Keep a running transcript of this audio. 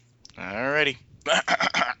Alrighty.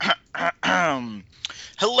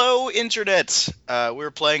 Hello, Internet! We're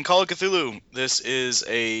playing Call of Cthulhu. This is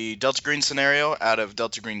a Delta Green scenario out of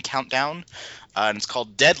Delta Green Countdown, and it's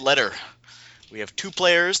called Dead Letter. We have two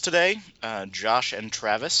players today, Josh and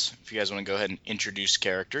Travis. If you guys want to go ahead and introduce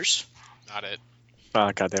characters. Not it. Oh,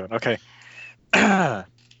 goddammit. Okay.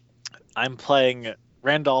 I'm playing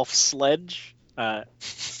Randolph Sledge,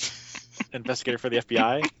 investigator for the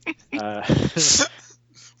FBI.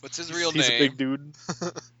 What's his real he's name? a big dude.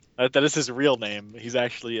 That is his real name. He's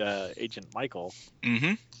actually Agent Michael.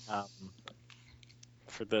 Mm-hmm.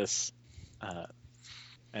 For this.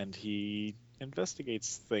 And he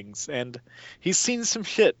investigates things. And he's seen some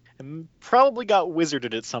shit. And probably got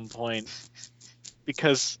wizarded at some point.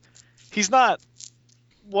 Because he's not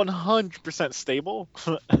 100% stable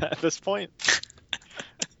at this point.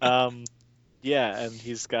 Yeah, and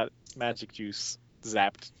he's got magic juice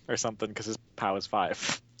zapped or something because his POW is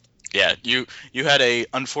 5. Yeah, you had a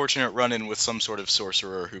unfortunate run-in with some sort of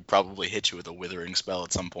sorcerer who probably hit you with a withering spell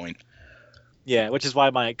at some point. Yeah, which is why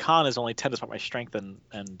my con is only 10 despite my strength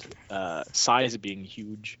and size being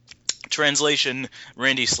huge. Translation,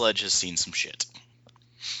 Randy Sledge has seen some shit.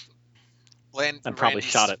 And probably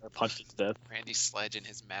shot it or punched it to death. Randy Sledge and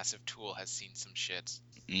his massive tool has seen some shit.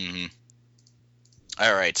 Mm-hmm.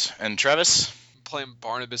 Alright, and Travis? I'm playing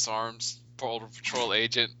Barnabas Arms, Border Patrol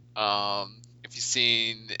agent. If you've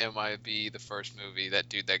seen MIB, the first movie, that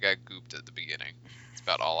dude that got gooped at the beginning. That's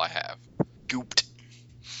about all I have. Gooped.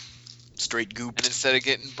 Straight gooped. And instead of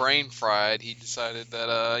getting brain fried, he decided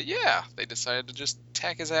that, they decided to just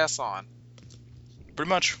tack his ass on. Pretty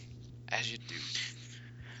much. As you do.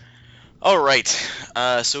 Alright,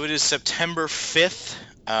 so it is September 5th.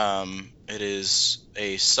 It is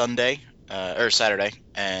a Sunday, or Saturday,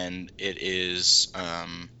 and it is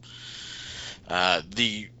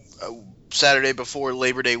the Saturday before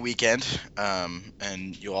Labor Day weekend,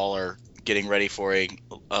 and you all are getting ready for a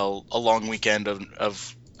long weekend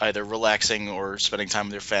of either relaxing or spending time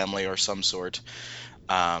with your family or some sort,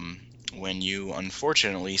 when you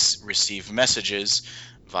unfortunately receive messages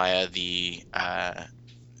via the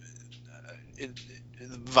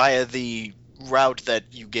route that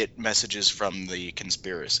you get messages from the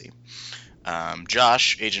conspiracy.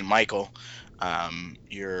 Josh, Agent Michael,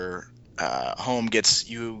 your home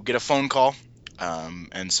you get a phone call,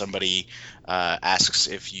 and somebody asks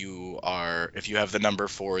if you have the number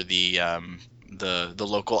for the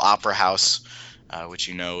local opera house, which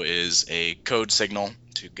you know is a code signal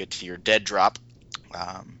to get to your dead drop.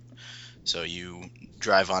 So you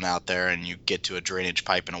drive on out there and you get to a drainage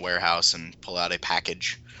pipe in a warehouse and pull out a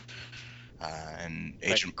package. And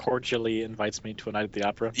Agent cordially invites me to a night at the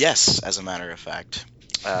opera. Yes, as a matter of fact.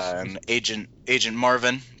 And Agent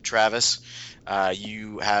Marvin, Travis,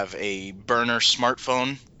 you have a burner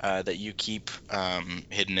smartphone that you keep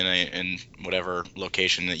hidden in whatever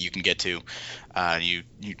location that you can get to. You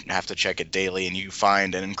have to check it daily, and you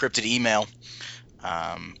find an encrypted email,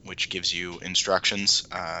 which gives you instructions.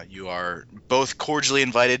 You are both cordially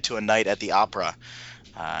invited to a night at the opera,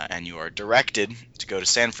 and you are directed to go to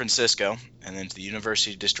San Francisco and then to the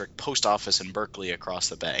University District Post Office in Berkeley across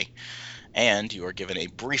the bay. And you are given a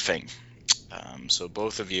briefing. So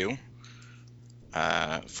both of you,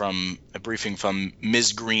 from a briefing from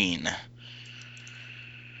Ms. Green.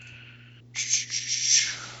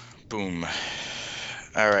 Boom.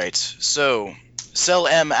 All right. So, Cell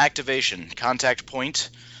M activation. Contact point.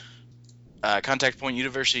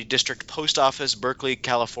 University District Post Office, Berkeley,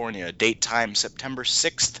 California. Date time September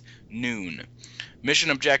 6th, noon. Mission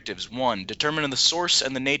objectives: 1. Determine the source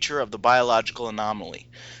and the nature of the biological anomaly.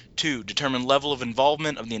 2. Determine level of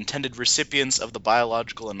involvement of the intended recipients of the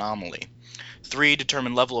biological anomaly. 3.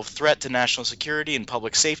 Determine level of threat to national security and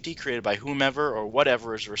public safety created by whomever or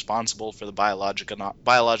whatever is responsible for the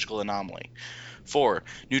biological anomaly. 4.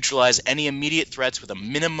 Neutralize any immediate threats with a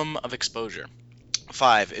minimum of exposure.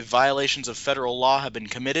 5. If violations of federal law have been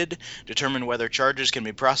committed, determine whether charges can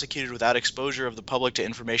be prosecuted without exposure of the public to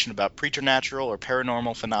information about preternatural or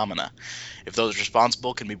paranormal phenomena. If those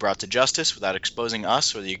responsible can be brought to justice without exposing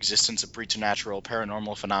us or the existence of preternatural or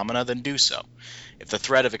paranormal phenomena, then do so. If the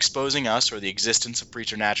threat of exposing us or the existence of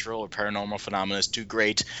preternatural or paranormal phenomena is too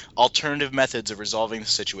great, alternative methods of resolving the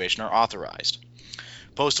situation are authorized.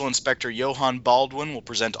 Postal Inspector Johann Baldwin will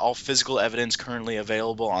present all physical evidence currently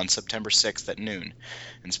available on September 6th at noon.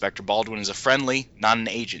 Inspector Baldwin is a friendly, not an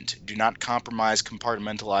agent. Do not compromise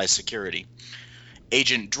compartmentalized security.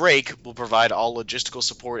 Agent Drake will provide all logistical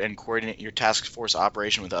support and coordinate your task force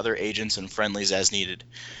operation with other agents and friendlies as needed.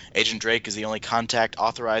 Agent Drake is the only contact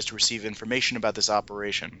authorized to receive information about this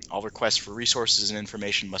operation. All requests for resources and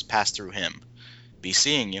information must pass through him. Be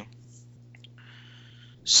seeing you.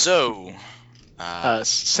 So,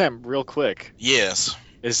 Sam, real quick, yes.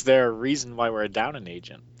 is there a reason why we're down an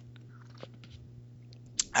agent?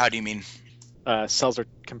 How do you mean? Cells are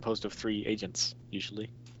composed of 3 agents,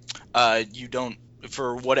 usually. You don't,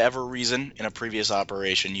 for whatever reason, in a previous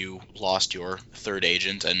operation, you lost your third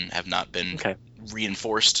agent and have not been Okay.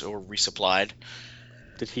 reinforced or resupplied.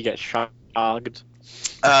 Did he get shogged?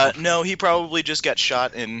 No, he probably just got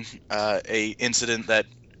shot in a incident that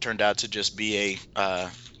turned out to just be a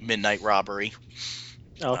midnight robbery.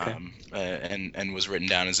 Okay. And was written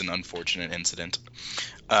down as an unfortunate incident.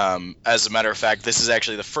 As a matter of fact, this is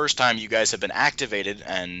actually the first time you guys have been activated,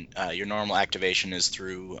 and your normal activation is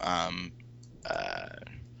through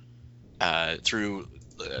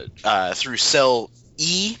cell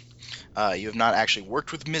E. You have not actually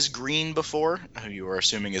worked with Ms. Green before, who you are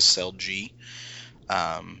assuming is cell G.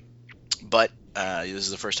 But this is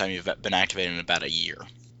the first time you've been activated in about a year.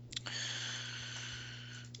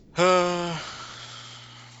 All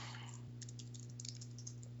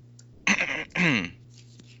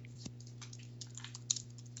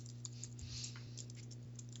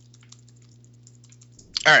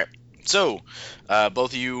right, so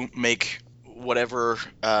both of you make whatever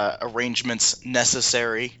arrangements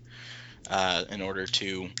necessary in order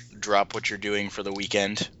to drop what you're doing for the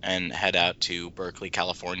weekend and head out to Berkeley,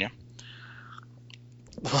 California.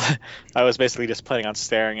 I was basically just planning on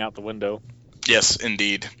staring out the window Yes,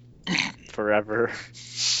 indeed. forever.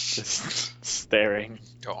 Just staring.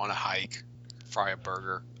 Go on a hike, fry a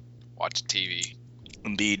burger, watch TV.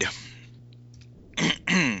 Indeed.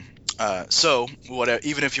 So,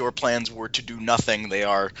 even if your plans were to do nothing, they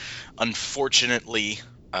are unfortunately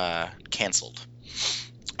canceled.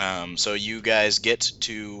 So you guys get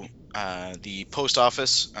to the post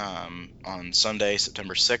office on Sunday,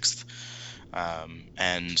 September 6th,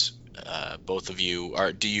 and both of you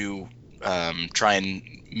are. Do you try and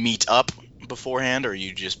meet up beforehand, or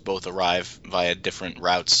you just both arrive via different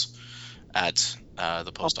routes at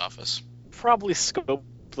the post office? Probably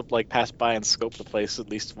pass by and scope the place at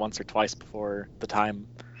least once or twice before the time.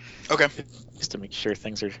 Okay. Just to make sure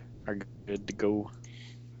things are good to go.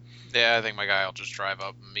 Yeah, I think my guy will just drive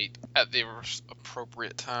up and meet at the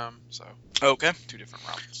appropriate time. So, Okay. 2 different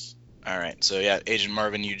routes. All right. So yeah, Agent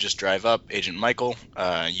Marvin, you just drive up. Agent Michael,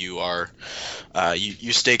 you are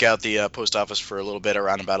you stake out the post office for a little bit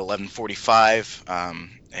around about 11:45.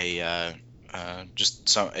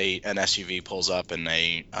 An SUV pulls up and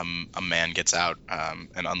a man gets out and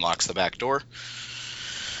unlocks the back door.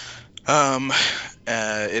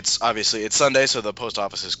 It's Sunday, so the post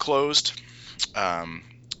office is closed.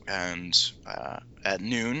 And at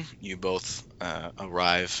noon, you both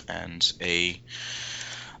arrive, and a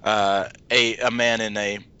man in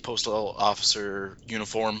a postal officer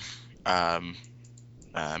uniform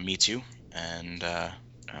meets you and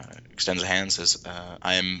extends a hand and says,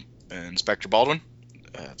 I am Inspector Baldwin.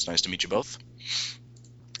 It's nice to meet you both.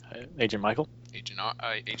 Agent Michael? Agent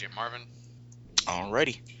Marvin.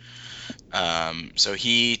 Alrighty. So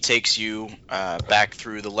he takes you back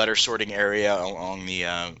through the letter sorting area along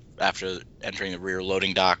the after entering the rear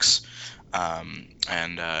loading docks, and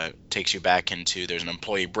takes you back into. There's an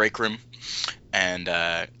employee break room, and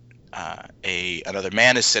another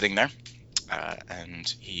man is sitting there,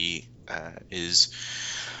 and he is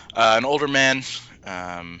an older man,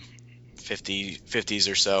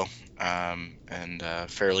 50s or so, and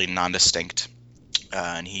fairly non-distinct.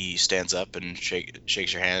 And he stands up and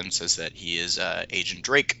shakes your hand and says that he is Agent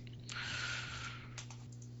Drake.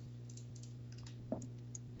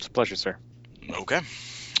 It's a pleasure, sir. Okay.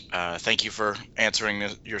 Thank you for answering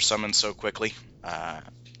your summons so quickly.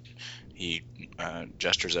 He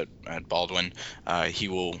gestures at Baldwin.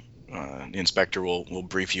 The inspector will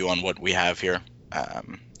brief you on what we have here.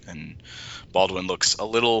 And Baldwin looks a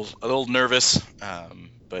little nervous,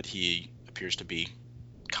 but he appears to be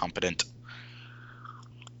competent.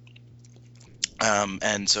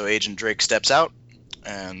 And so Agent Drake steps out,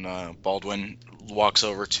 and Baldwin walks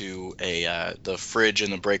over to the fridge in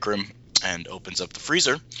the break room and opens up the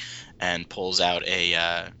freezer and pulls out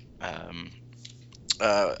a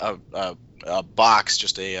box,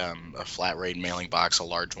 just a flat rate mailing box, a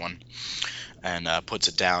large one, and puts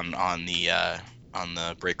it down on the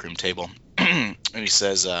break room table. And he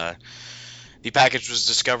says, the package was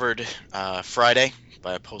discovered Friday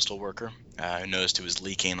by a postal worker who noticed it was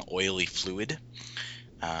leaking oily fluid.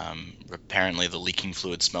 Apparently the leaking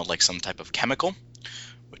fluid smelled like some type of chemical,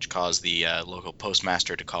 which caused the local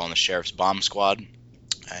postmaster to call in the sheriff's bomb squad.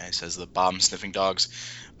 He says the bomb sniffing dogs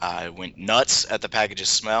went nuts at the package's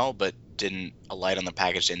smell, but didn't alight on the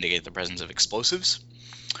package to indicate the presence of explosives.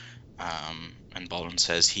 And Baldwin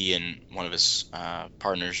says he and one of his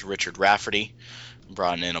partners, Richard Rafferty,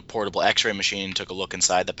 brought in a portable x-ray machine, took a look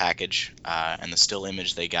inside the package, and the still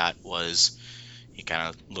image they got was, he kind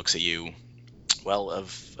of looks at you, well,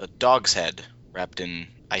 of a dog's head wrapped in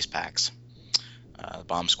ice packs. The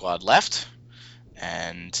bomb squad left,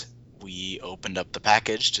 and we opened up the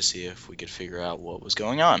package to see if we could figure out what was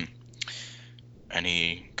going on. And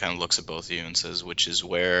he kind of looks at both of you and says, which is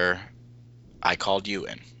where I called you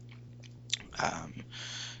in.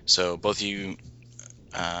 So both of you...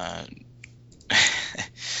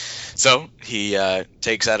 So he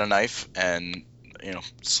takes out a knife and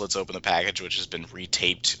slits open the package, which has been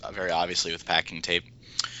retaped very obviously with packing tape,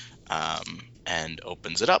 and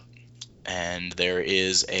opens it up. And there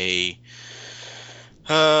is a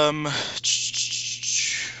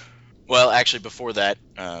well, actually, before that,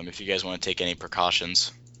 if you guys want to take any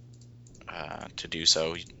precautions to do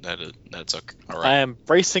so, that's okay. All right. I am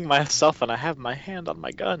bracing myself, and I have my hand on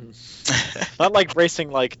my gun. Not like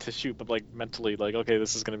bracing like to shoot, but like mentally, like, okay,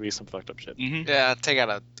 this is gonna be some fucked up shit. Mm-hmm. Yeah, take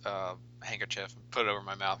out a handkerchief and put it over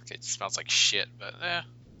my mouth. It smells like shit, but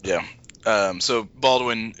Yeah. So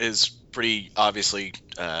Baldwin is pretty obviously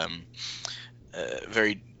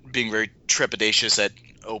being very trepidatious at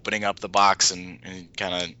opening up the box, and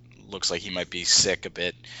kind of looks like he might be sick a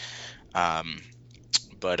bit.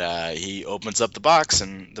 But he opens up the box,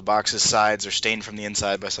 and the box's sides are stained from the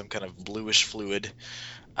inside by some kind of bluish fluid.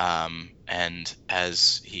 And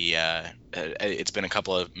as he, it's been a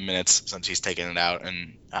couple of minutes since he's taken it out,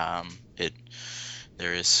 and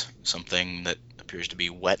there is something that appears to be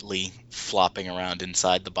wetly flopping around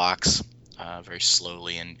inside the box, very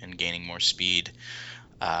slowly and gaining more speed.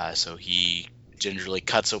 So he gingerly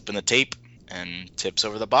cuts open the tape and tips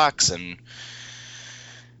over the box, and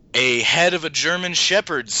a head of a German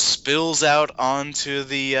Shepherd spills out onto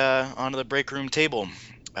the break room table,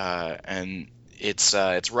 and its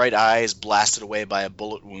right eye is blasted away by a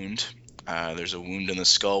bullet wound. There's a wound in the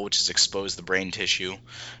skull which has exposed the brain tissue.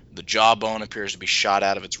 The jawbone appears to be shot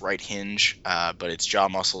out of its right hinge, but its jaw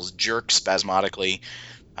muscles jerk spasmodically.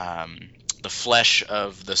 The flesh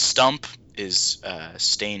of the stump is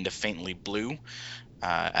stained a faintly blue,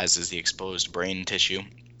 as is the exposed brain tissue.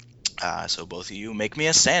 So both of you make me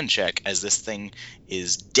a sand check, as this thing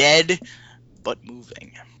is dead but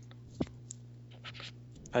moving.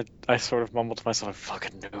 I sort of mumble to myself, I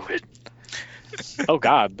fucking knew it. Oh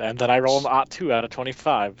god, and then I roll an Ot 2 out of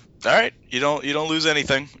 25. All right, you don't lose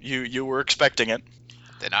anything. You were expecting it.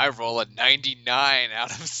 Then I roll a 99 out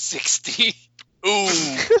of 60.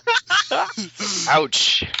 Ooh.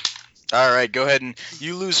 Ouch. All right, go ahead, and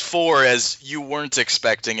you lose 4 as you weren't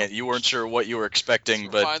expecting it. You weren't sure what you were expecting,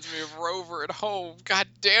 This but reminds me of Rover at home. God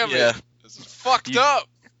damn it. yeah, This is fucked up.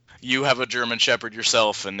 you have a German Shepherd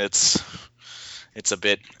yourself, and it's a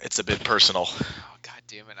bit personal. Oh, god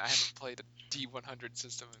damn it. I haven't played a D100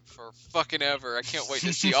 system for fucking ever. I can't wait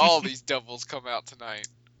to see all these doubles come out tonight.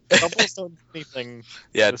 Doubles don't do anything.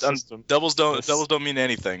 Yeah, in the system. doubles don't mean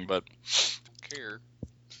anything, but Don't care.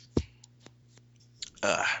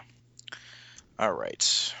 all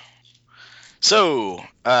right. So,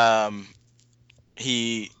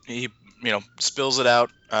 he spills it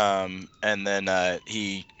out, and then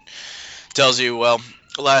he tells you, well,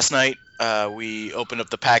 last night we opened up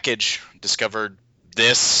the package, discovered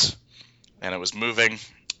this, and it was moving.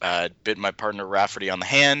 Bit my partner Rafferty on the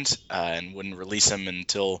hand, and wouldn't release him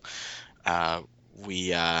until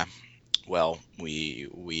we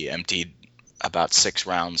emptied about 6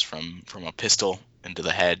 rounds from a pistol into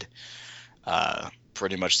the head.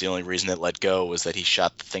 Pretty much the only reason it let go was that he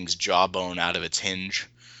shot the thing's jawbone out of its hinge.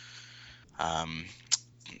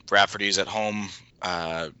 Rafferty's at home,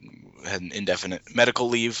 had an indefinite medical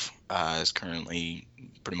leave, is currently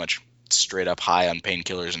pretty much straight up high on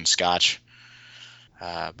painkillers and scotch.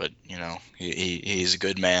 But he's a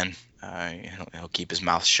good man. He'll keep his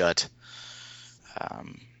mouth shut.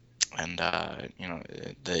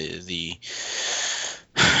 The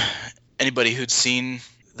anybody who'd seen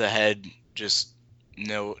the head, just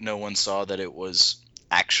no one saw that it was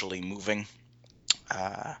actually moving.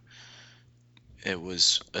 It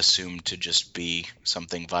was assumed to just be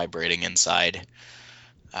something vibrating inside.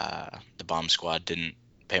 The bomb squad didn't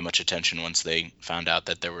pay much attention once they found out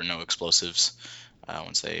that there were no explosives.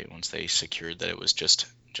 Once they secured that it was just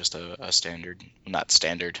a standard, not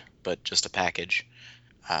standard, but just a package.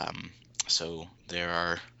 So there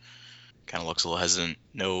are, kind of looks a little hesitant,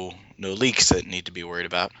 no leaks that need to be worried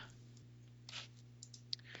about.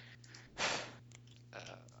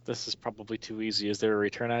 This is probably too easy. Is there a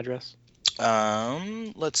return address?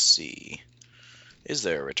 Let's see. Is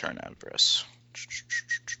there a return address?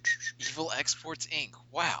 Digital Exports Inc.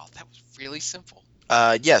 Wow, that was really simple.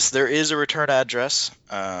 Yes, there is a return address.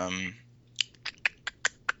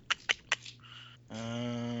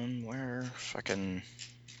 Where fucking,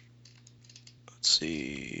 let's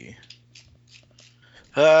see.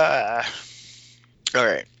 All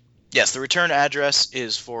right. Yes, the return address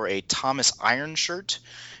is for a Thomas Ironshirt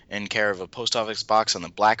in care of a post office box on the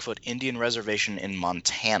Blackfoot Indian Reservation in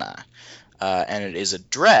Montana. And it is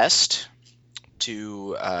addressed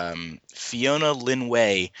to Fiona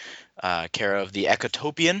Linway, care of the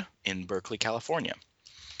Ecotopian in Berkeley, California.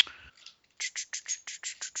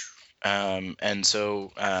 And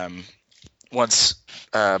so once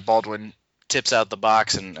Baldwin tips out the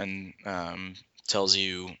box and tells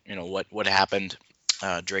you, what happened,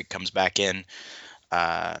 Drake comes back in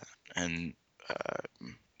and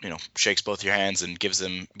shakes both your hands and gives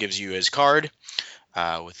you his card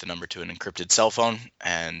with the number to an encrypted cell phone,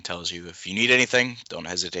 and tells you if you need anything, don't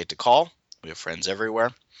hesitate to call. We have friends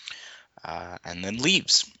everywhere, and then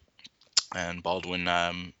leaves. And Baldwin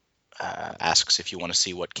asks if you want to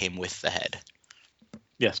see what came with the head.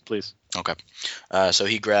 Yes, please. Okay. So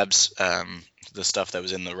he grabs the stuff that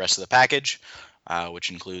was in the rest of the package, which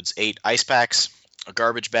includes 8 ice packs, a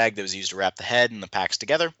garbage bag that was used to wrap the head and the packs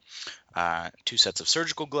together, 2 sets of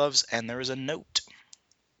surgical gloves, and there is a note.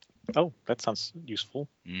 Oh, that sounds useful.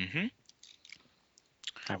 Mm-hmm.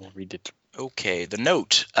 I will read it. Okay, the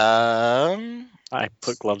note. I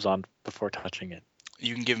put gloves on before touching it.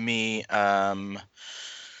 You can give me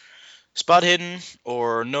spot hidden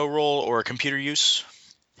or no roll or computer use.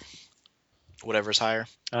 Whatever's higher.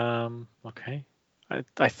 Okay.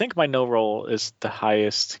 I think my no roll is the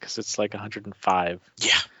highest because it's like 105.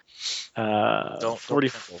 Yeah. Don't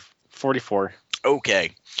 44.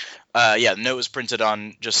 Okay. The note was printed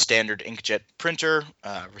on just standard inkjet printer,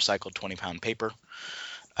 recycled 20-pound paper.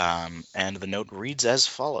 And the note reads as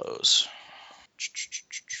follows.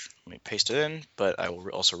 Let me paste it in, but I will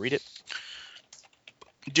also read it.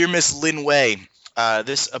 Dear Miss Lin Wei,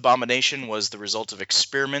 this abomination was the result of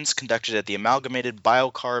experiments conducted at the Amalgamated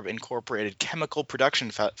Biocarb Incorporated Chemical Production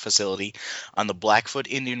Facility on the Blackfoot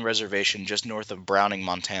Indian Reservation just north of Browning,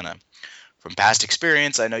 Montana. From past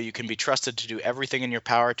experience, I know you can be trusted to do everything in your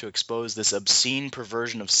power to expose this obscene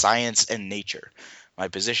perversion of science and nature. My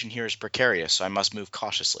position here is precarious, so I must move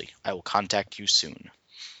cautiously. I will contact you soon.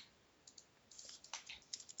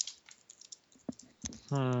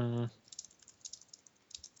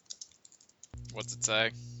 What's it say?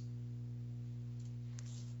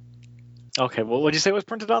 Okay, well, what did you say was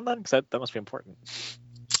printed on then? Because that must be important.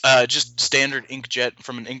 Just standard inkjet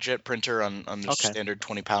from an inkjet printer on just Okay. standard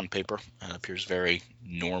 20-pound paper. Appears very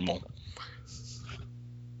normal.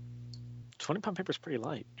 20-pound paper is pretty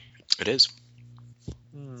light. It is.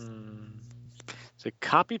 Is it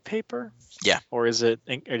copy paper? Yeah. Or is it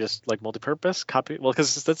or just like multi-purpose copy? Well,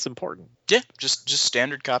 because that's important. Yeah, just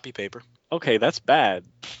standard copy paper. Okay, that's bad.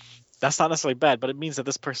 That's not necessarily bad, but it means that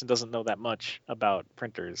this person doesn't know that much about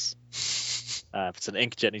printers. If it's an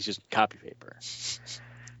inkjet, he's just copy paper.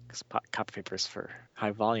 Because copy paper is for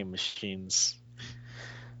high-volume machines.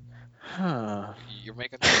 Huh. You're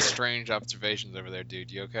making some strange observations over there,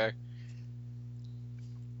 dude. You okay?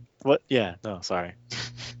 What? Yeah, no, sorry.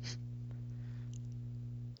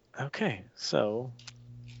 Okay, so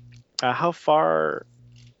how far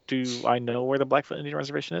do I know where the Blackfoot Indian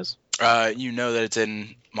Reservation is? You know that it's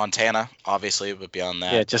in Montana, obviously, but beyond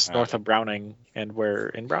that... Yeah, just north of Browning. And where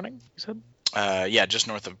in Browning, you said? Yeah, just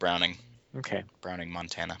north of Browning. Okay. Browning,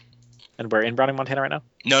 Montana. And we're in Browning, Montana right now?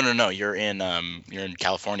 No. You're in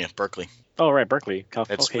California, Berkeley. Oh, right, Berkeley,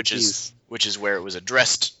 California. Okay, which is where it was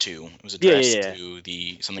addressed to. It was addressed to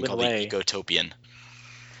something called the Ecotopian.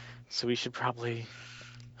 So we should probably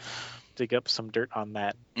dig up some dirt on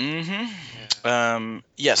that. Mm-hmm. Yeah.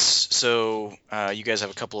 Yes. So you guys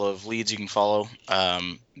have a couple of leads you can follow.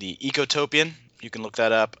 The Ecotopian, you can look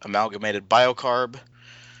that up. Amalgamated Biocarb.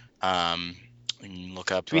 You can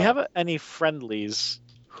look up. Do we have any friendlies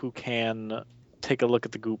who can take a look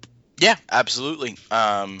at the goop? Yeah, absolutely.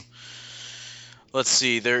 Let's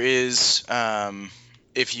see. There is,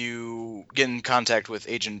 if you get in contact with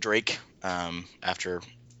Agent Drake after,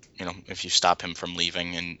 if you stop him from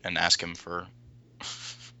leaving and ask him for,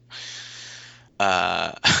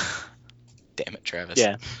 damn it, Travis.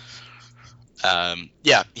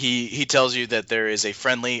 Yeah. He tells you that there is a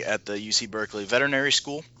friendly at the UC Berkeley Veterinary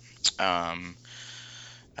School.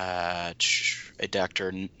 A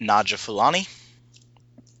Dr. Naja Fulani,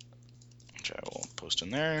 which I will post in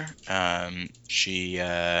there. She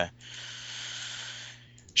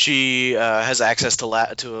has access to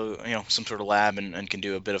some sort of lab and can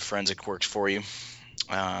do a bit of forensic work for you.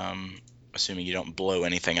 assuming you don't blow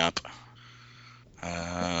anything up.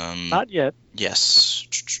 Not yet. Yes.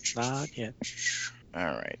 Not yet. All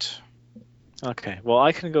right. Okay. Well,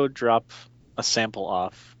 I can go drop a sample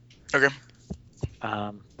off. Okay.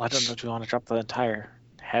 I don't know. Do you want to drop the entire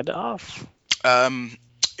head off?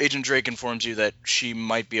 Agent Drake informs you that she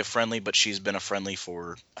might be a friendly, but she's been a friendly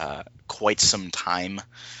for quite some time.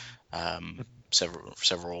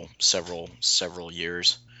 Several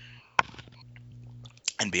years.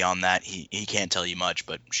 And beyond that, he can't tell you much,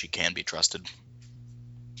 but she can be trusted.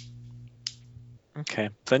 Okay.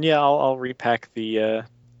 Then yeah, I'll repack the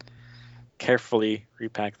carefully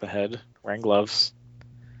repack the head, wearing gloves.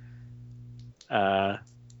 It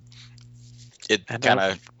And kind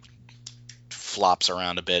of flops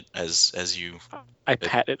around a bit as you I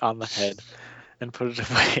pat it on the head and put it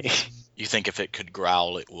away. you think if it could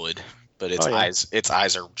growl, it would, but its Oh, yeah.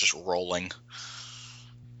 eyes are just rolling.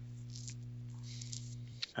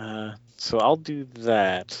 So I'll do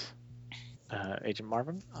that. Agent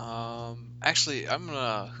Marvin? Actually, I'm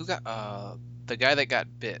gonna. Who got the guy that got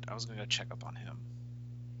bit? I was gonna go check up on him.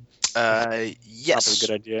 Yes. Probably a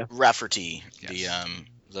good idea. Rafferty, Yes.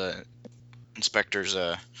 the inspector's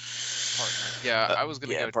Partner. Yeah, I was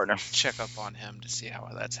gonna go partner. check up on him to see how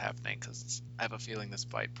that's happening because I have a feeling this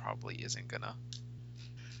bite probably isn't gonna.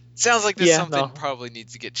 Sounds like there's something probably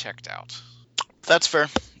needs to get checked out. That's fair.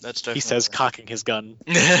 That's definitely. He says, cocking his gun.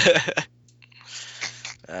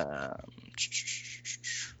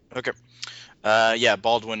 Okay. Yeah,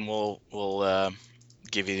 Baldwin will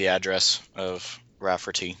give you the address of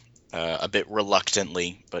Rafferty, a bit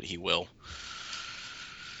reluctantly, but he will.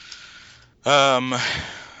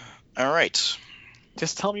 All right.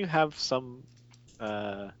 Just tell him you have some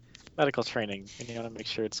medical training, and you want to make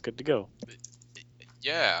sure it's good to go.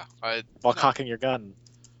 Yeah, while cocking your gun.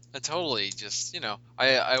 Totally. Just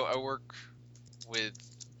I work with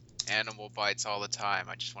animal bites all the time.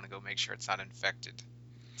 I just want to go make sure it's not infected.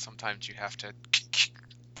 Sometimes you have to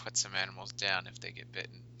put some animals down if they get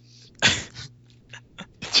bitten.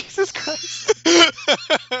 Jesus Christ.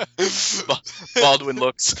 Baldwin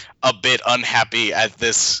looks a bit unhappy at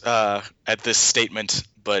this statement,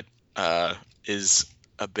 but is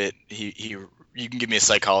a bit you can give me a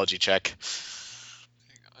psychology check.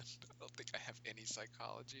 Hang on. I don't think I have any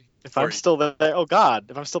psychology. If I'm still there, oh god,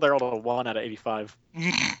 if I'm still there, I'll roll a 1 out of 85.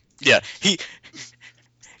 Yeah, he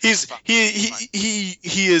is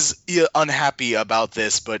unhappy about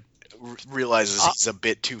this, but realizes he's a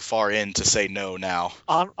bit too far in to say no now.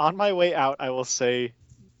 On my way out, I will say,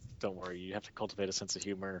 don't worry, you have to cultivate a sense of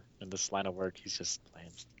humor in this line of work. He's just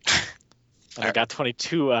playing. And I got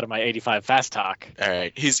 22 out of my 85 fast talk. All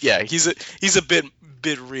right, he's a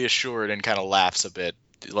bit reassured and kind of laughs a bit,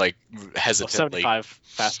 like hesitantly. 75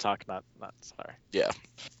 fast talk, not sorry. Yeah.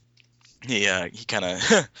 He kind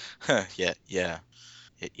of yeah.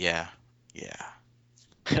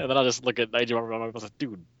 And then I'll just look at Agent Marvin and I was like,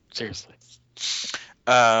 dude, seriously.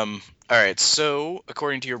 All right. So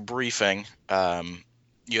according to your briefing,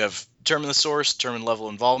 you have determined the source, determined level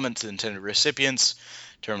of involvement to intended recipients,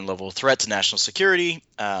 determined level of threat to national security,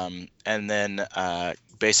 and then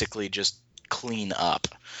basically just clean up.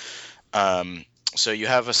 So you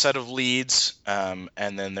have a set of leads, and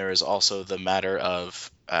then there is also the matter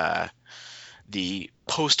of the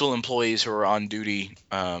postal employees who are on duty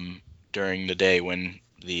during the day when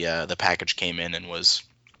the package came in and was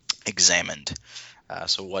examined.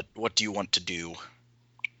 So what do you want to do?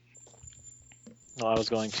 Well, I was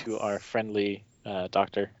going to our friendly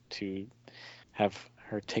doctor to have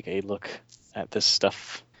her take a look at this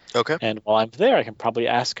stuff. Okay. And while I'm there, I can probably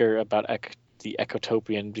ask her about the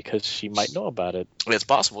Ecotopian because she might know about it. It's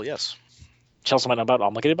possible, yes. She also might know about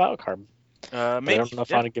omega biocarb. Maybe. I don't know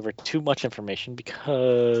if I want to give her too much information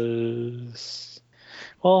because,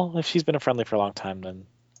 well, if she's been a friendly for a long time, then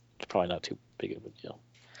it's probably not too big of a deal.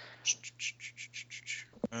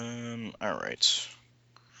 All right.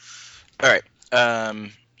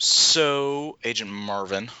 So, Agent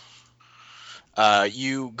Marvin,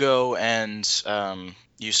 you go and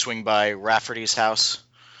you swing by Rafferty's house.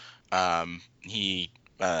 He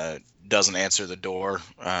doesn't answer the door.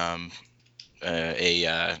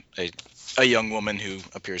 A young woman who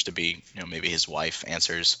appears to be, maybe his wife,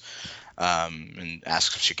 answers and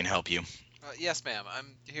asks if she can help you. Yes, ma'am.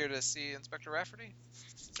 I'm here to see Inspector Rafferty.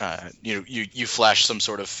 You flash some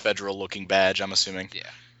sort of federal-looking badge, I'm assuming. Yeah.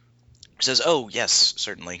 He says, "Oh yes,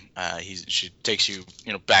 certainly." She takes you,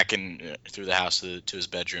 back in through the house to his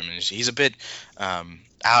bedroom, and he's a bit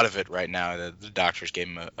out of it right now. The doctors gave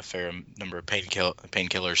him a fair number of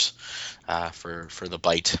painkillers for the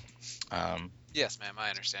bite. Yes, ma'am. I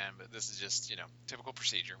understand, but this is just typical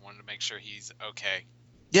procedure. Wanted to make sure he's okay.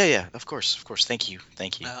 Yeah, of course. Thank you.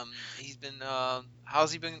 He's been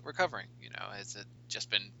how's he been recovering? Has it just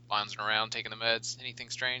been lounging around taking the meds? Anything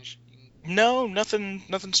strange? No, nothing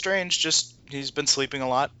strange. Just he's been sleeping a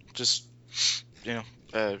lot. Just you know,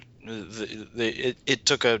 it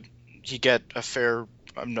took a he got a fair.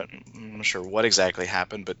 I'm not sure what exactly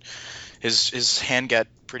happened, but his hand got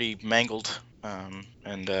pretty mangled,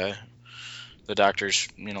 and the doctors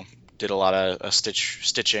did a lot of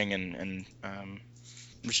stitching and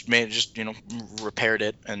repaired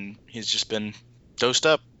it, and he's just been dosed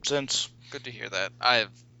up since. Good to hear that. I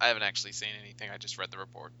haven't actually seen anything. I just read the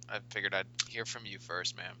report. I figured I'd hear from you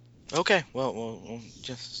first, ma'am. Okay, well,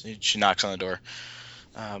 just she knocks on the door.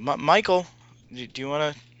 Michael, do you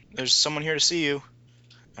want to? There's someone here to see you.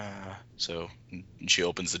 So she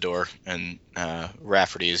opens the door, and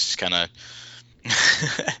Rafferty is just kind of,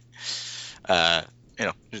 uh, you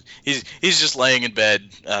know, he's just laying in bed.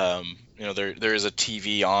 There is a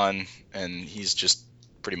TV on, and he's just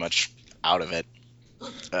pretty much out of it.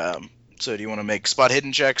 So do you want to make spot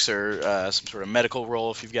hidden checks or some sort of medical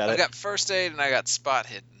roll if you've got I've it? got first aid and I got spot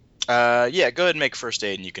hidden. Yeah, go ahead and make first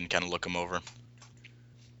aid, and you can kind of look him over.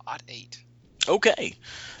 Odd 8. Okay.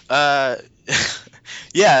 Uh,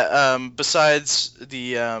 yeah. Besides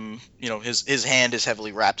the, his hand is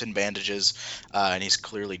heavily wrapped in bandages, and he's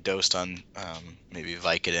clearly dosed on maybe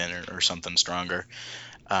Vicodin or something stronger.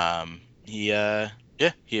 He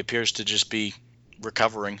appears to just be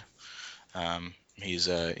recovering. He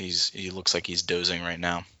looks like he's dozing right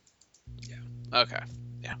now. Okay.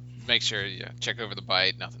 Yeah. Make sure you check over the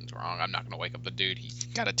bite. Nothing's wrong. I'm not gonna wake up the dude. He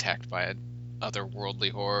got attacked by an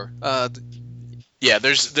otherworldly horror. Yeah,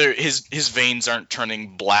 his veins aren't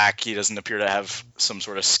turning black. He doesn't appear to have some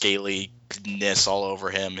sort of scaliness all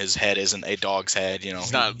over him. His head isn't a dog's head.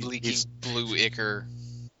 He's not leaking blue ichor.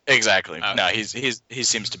 Exactly. Okay. No, he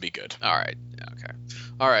seems to be good. All right. Okay.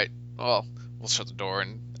 All right. Well, we'll shut the door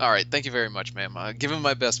and. All right. Thank you very much, ma'am. Give him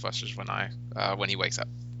my best wishes when he wakes up.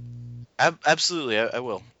 Absolutely, I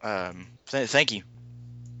will. Thank you.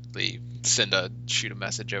 Shoot a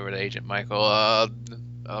message over to Agent Michael.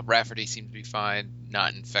 Rafferty seems to be fine,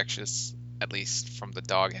 not infectious, at least from the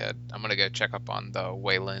dog head. I'm gonna go check up on the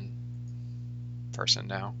Waylon person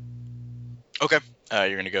now. Okay.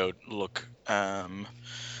 You're gonna go look. All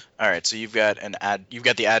right. So you've got You've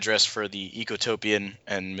got the address for the Ecotopian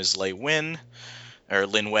and Ms. Lei Win, or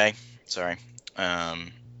Lin Wei. Sorry.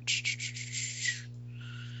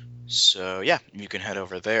 So yeah, you can head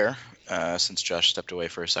over there. Since Josh stepped away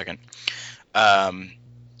for a second.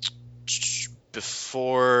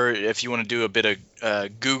 If you want to do a bit of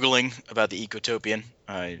Googling about the Ecotopian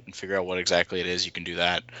and figure out what exactly it is, you can do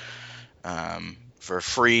that. For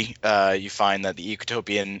free, you find that the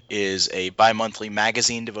Ecotopian is a bi-monthly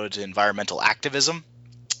magazine devoted to environmental activism.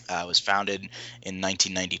 It was founded in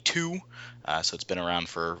 1992, so it's been around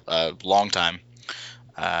for a long time.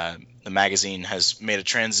 The magazine has made a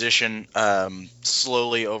transition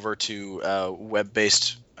slowly over to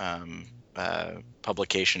web-based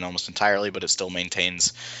publication almost entirely, but it still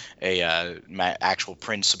maintains a actual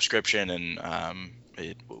print subscription. And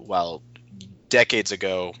while decades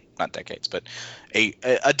ago, not decades, but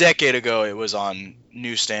a decade ago, it was on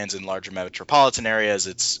newsstands in larger metropolitan areas,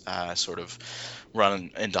 it's sort of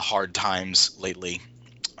run into hard times lately.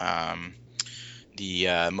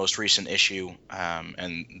 The most recent issue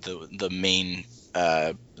and the main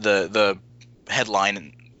the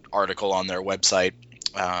headline article on their website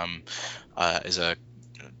is a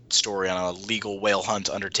story on a legal whale hunt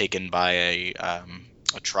undertaken by a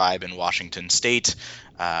tribe in Washington State,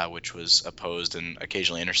 which was opposed and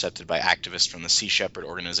occasionally intercepted by activists from the Sea Shepherd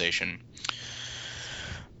organization.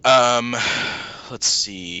 Let's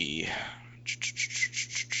see.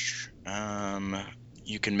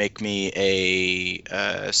 You can make me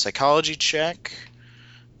a psychology check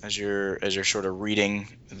as you're sort of reading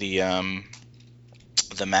the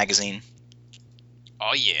magazine.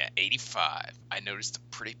 Oh yeah, 85. I noticed the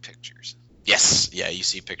pretty pictures. Yes, yeah, you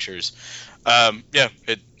see pictures. Yeah,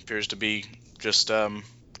 it appears to be just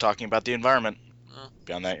talking about the environment.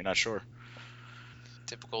 Beyond that, you're not sure.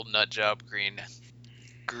 Typical nut job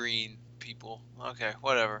green people. Okay,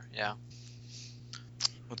 whatever. Yeah.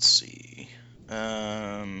 Let's see.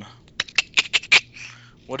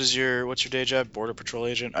 What's your day job? Border Patrol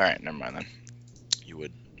agent? All right, never mind then. You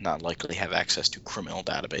would not likely have access to criminal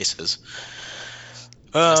databases.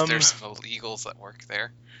 Unless there's some illegals that work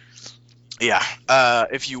there. Yeah.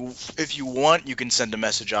 If you want, you can send a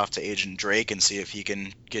message off to Agent Drake and see if he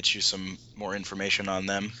can get you some more information on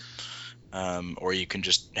them. Or you can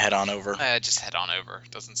just head on over. Just head on over.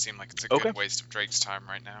 Doesn't seem like it's a good waste of Drake's time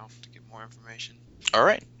right now to get more information. All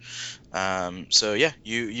right. So yeah,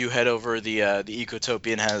 you head over. The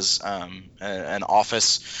Ecotopian has an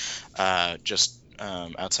office just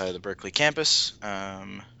outside of the Berkeley campus.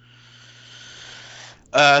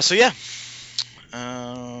 So yeah,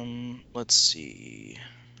 let's see.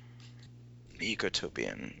 The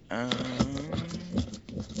Ecotopian. All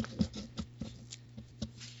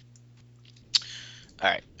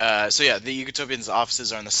right. So yeah, the Ecotopian's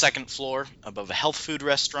offices are on the second floor above a health food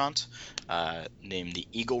restaurant named the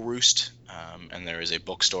Eagle Roost, and there is a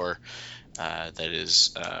bookstore that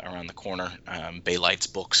is around the corner, Baylight's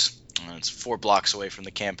Books. It's 4 blocks away from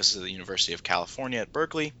the campus of the University of California at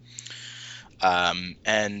Berkeley.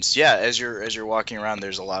 And yeah, as you're walking around,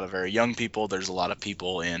 there's a lot of very young people. There's a lot of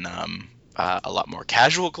people in a lot more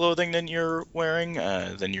casual clothing than you're wearing,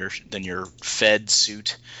 than your Fed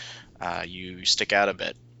suit. You stick out a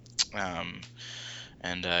bit,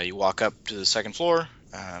 and you walk up to the second floor,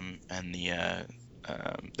 and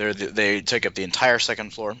they take up the entire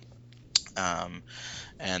second floor. Um,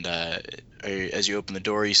 and as you open the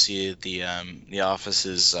door, you see the office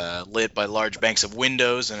is lit by large banks of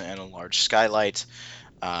windows and a large skylight.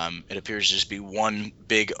 It appears to just be one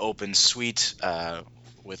big open suite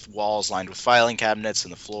with walls lined with filing cabinets,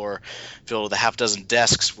 and the floor filled with a half dozen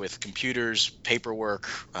desks with computers, paperwork.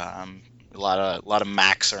 A lot of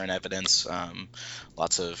Macs are in evidence.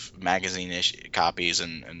 Lots of magazine copies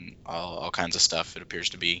and all kinds of stuff. It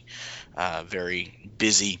appears to be very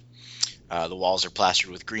busy. The walls are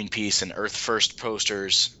plastered with Greenpeace and Earth First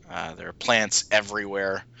posters. There are plants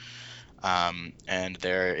everywhere. And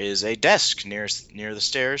there is a desk near the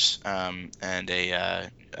stairs, and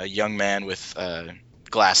a young man with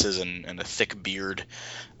glasses and a thick beard,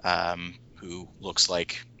 who looks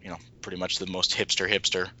like pretty much the most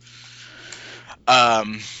hipster.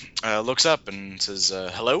 Looks up and says,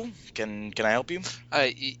 "Hello, can I help you?"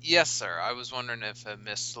 Yes, sir. I was wondering if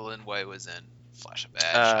Miss Linway was in. Flash a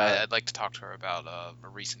badge. Uh, I'd like to talk to her about a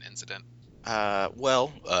recent incident.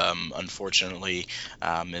 well, unfortunately,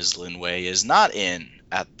 Ms. Linway is not in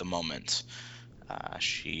at the moment.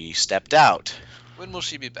 She stepped out. When will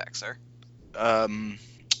she be back, sir? Um,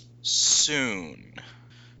 Soon,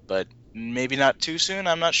 but maybe not too soon.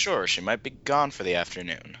 I'm not sure. She might be gone for the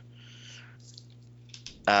afternoon.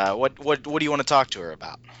 What do you want to talk to her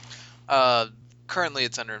about? Currently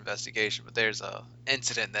it's under investigation, but there's a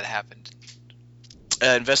incident that happened.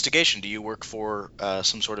 Investigation. Do you work for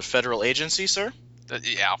some sort of federal agency, sir?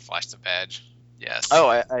 Yeah, I'll flash the badge. Yes. Oh,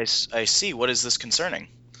 I see. What is this concerning?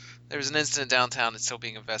 There was an incident downtown that's still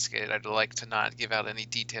being investigated. I'd like to not give out any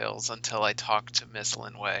details until I talk to Miss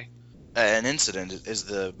Linway. An incident. Is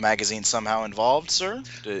the magazine somehow involved, sir?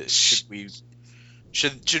 Should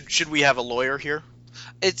we have a lawyer here?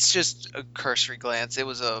 It's just a cursory glance. It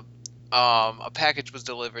was a package was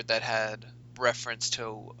delivered that had reference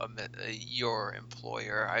to your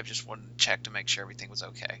employer. I just wanted to check to make sure everything was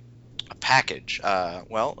okay. A package.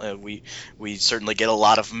 We certainly get a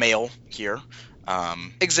lot of mail here.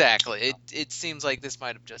 Exactly. It seems like this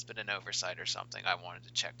might have just been an oversight or something. I wanted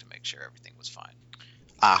to check to make sure everything was fine.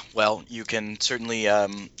 Well, you can certainly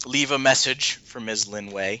leave a message for Ms.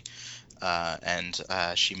 Linway, and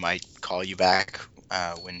she might call you back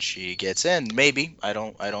when she gets in. Maybe. I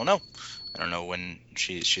don't know. I don't know when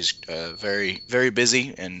she's very very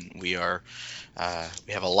busy, and we have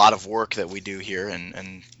a lot of work that we do here,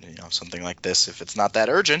 and something like this, if it's not that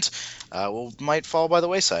urgent, might fall by the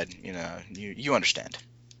wayside. You understand.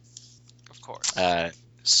 Of course.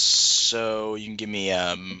 So you can give me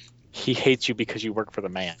He hates you because you work for the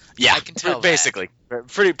man. yeah, I can tell that. basically,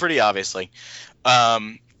 pretty obviously.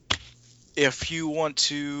 If you want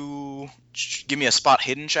to give me a spot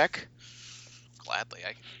hidden check. Gladly,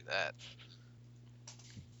 I can do that.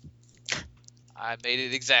 I made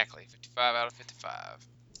it exactly. 55 out of 55.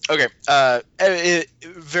 Okay.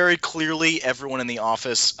 Very clearly, everyone in the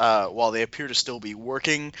office, while they appear to still be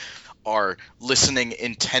working, are listening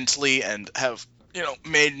intently and have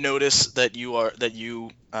made notice that you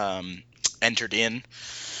entered in.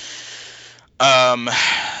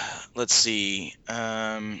 Let's see.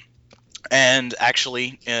 And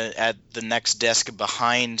actually, at the next desk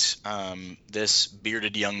behind this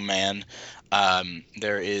bearded young man,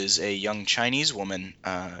 there is a young Chinese woman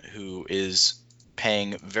who is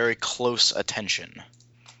paying very close attention.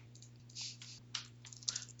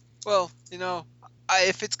 Well,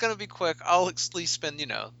 if it's gonna be quick, I'll at least spend,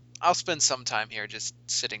 I'll spend some time here just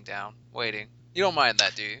sitting down, waiting. You don't mind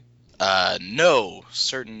that, do you? No,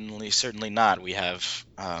 certainly not. We have.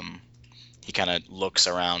 He kind of looks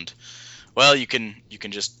around. Well, you can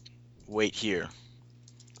just wait here.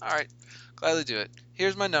 All right, gladly do it.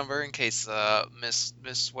 Here's my number in case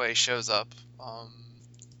Miss Way shows up. Um,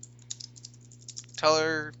 tell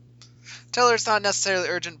her it's not necessarily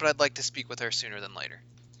urgent, but I'd like to speak with her sooner than later.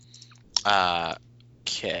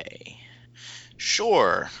 Okay.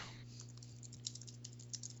 Sure.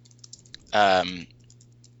 Um,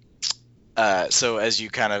 so as you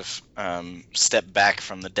kind of step back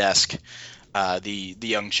from the desk, the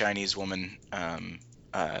young Chinese woman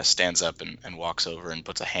stands up and walks over and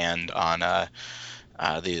puts a hand on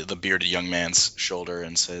the bearded young man's shoulder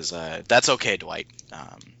and says, "That's okay, Dwight.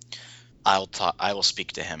 I will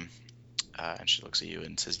speak to him." And she looks at you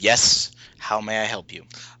and says, "Yes. How may I help you?"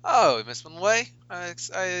 Oh, Miss Manway,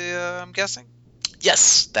 I'm guessing.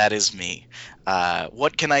 Yes, that is me.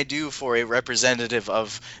 What can I do for a representative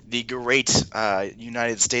of the great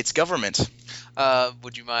United States government?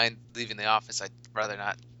 Would you mind leaving the office? I'd rather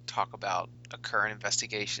not talk about a current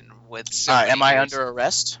investigation with so many Am I years. under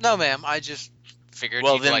arrest? No, ma'am. I just figured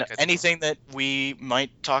Well, you'd then like to. anything that we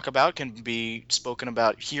might talk about can be spoken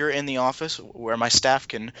about here in the office, where my staff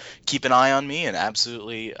can keep an eye on me and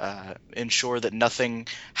absolutely ensure that nothing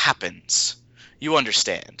happens. You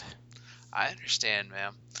understand? I understand,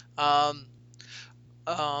 ma'am. Um,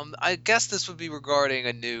 I guess this would be regarding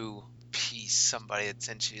a new piece somebody had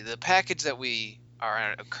sent you. The package that we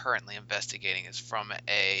are currently investigating is from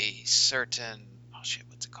a certain, oh shit,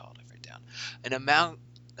 what's it called? I write it down. An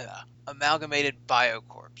amalgamated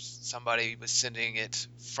biocorpse. Somebody was sending it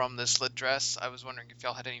from the slit dress. I was wondering if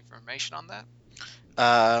y'all had any information on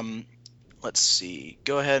that. Let's see.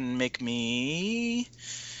 Go ahead and make me.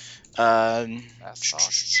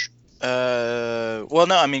 Fast thought. Well,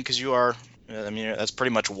 no, I mean, because you are. I mean, that's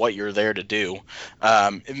pretty much what you're there to do.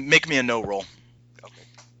 Make me a no roll. Okay.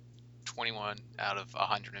 21 out of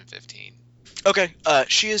 115. Okay.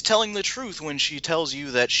 She is telling the truth when she tells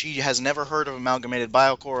you that she has never heard of amalgamated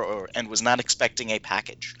biocore and was not expecting a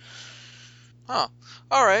package. Huh.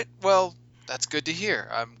 All right. Well, that's good to hear.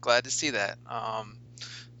 I'm glad to see that.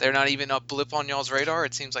 They're not even a blip on y'all's radar.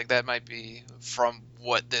 It seems like that might be, from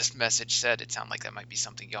what this message said, it sounded like that might be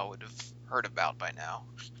something y'all would have heard about by now.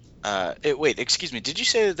 Wait, excuse me. Did you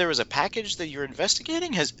say that there was a package that you're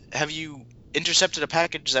investigating? Have you intercepted a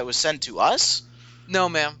package that was sent to us? No,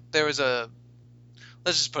 ma'am. There was a.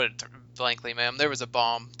 Let's just put it blankly, ma'am. There was a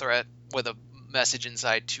bomb threat with a message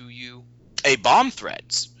inside to you. A bomb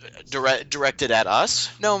threat directed at us?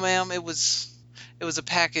 No, ma'am. It was a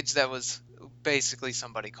package that was basically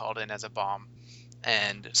somebody called in as a bomb,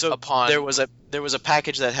 and So upon there was a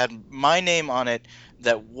package that had my name on it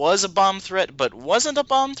that was a bomb threat, but wasn't a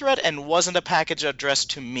bomb threat, and wasn't a package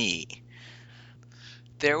addressed to me.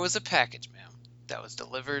 there was a package, ma'am, that was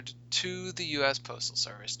delivered to the U.S. Postal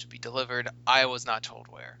Service to be delivered. I was not told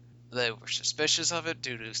where. They were suspicious of it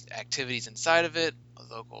due to activities inside of it.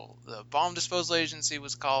 The bomb disposal agency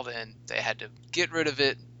was called in. They had to get rid of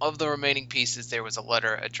it. Of the remaining pieces, there was a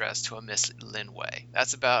letter addressed to a Miss Linway.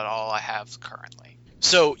 That's about all I have currently.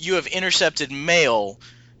 So you have intercepted mail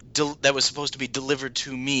that was supposed to be delivered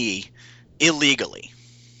to me illegally.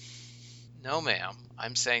 No, ma'am.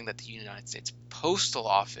 I'm saying that the United States Postal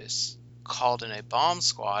Office called in a bomb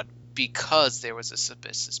squad because there was a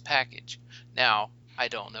suspicious package. Now, I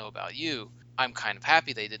don't know about you. I'm kind of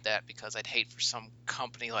happy they did that because I'd hate for some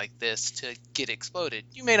company like this to get exploded.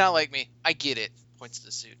 You may not like me. I get it. Points to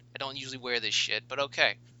the suit. I don't usually wear this shit, but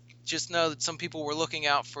okay. Just know that some people were looking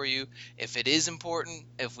out for you. If it is important,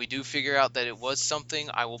 if we do figure out that it was something,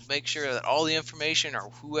 I will make sure that all the information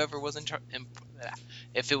or whoever was in charge,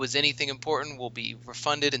 if it was anything important, will be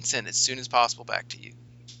refunded and sent as soon as possible back to you.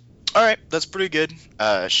 All right, that's pretty good.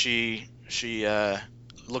 She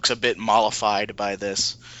looks a bit mollified by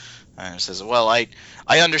this and says, "Well, I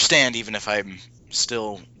understand, even if I'm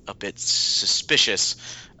still a bit suspicious."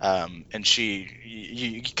 And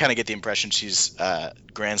you kind of get the impression she's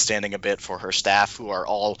grandstanding a bit for her staff, who are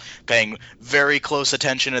all paying very close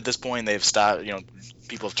attention at this point. They've stopped,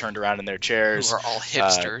 people have turned around in their chairs. Who are all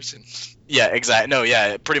hipsters. Yeah, exactly. No,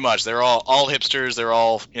 yeah, pretty much. They're all hipsters. They're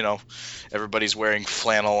all, everybody's wearing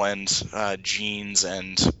flannel and jeans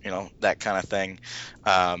and, that kind of thing.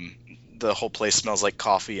 The whole place smells like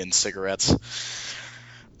coffee and cigarettes.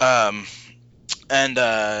 So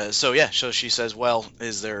she says, "Well,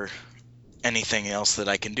 is there anything else that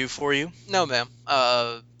I can do for you?" No, ma'am.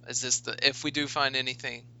 Is this if we do find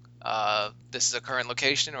anything, this is a current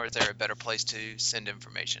location, or is there a better place to send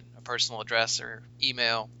information? A personal address or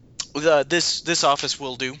email? This office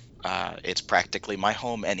will do. It's practically my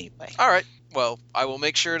home anyway. All right. Well, I will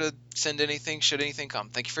make sure to send anything should anything come.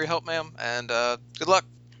 Thank you for your help, ma'am, and good luck.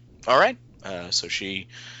 All right. So she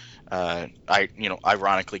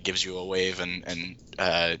ironically gives you a wave, and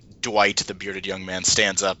Dwight, the bearded young man,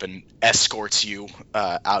 stands up and escorts you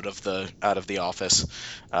out of the office,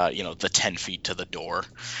 the 10 feet to the door,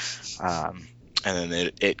 and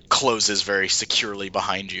then it closes very securely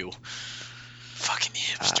behind you. Fucking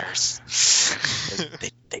hipsters.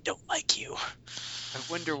 They don't like you. I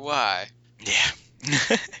wonder why. Yeah.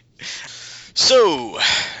 So,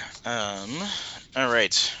 all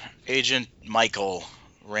right, Agent Michael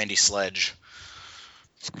Randy Sledge.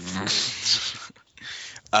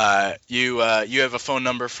 You have a phone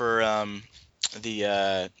number for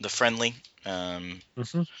the friendly.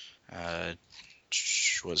 Mm-hmm.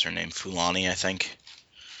 What was her name? Fulani, I think.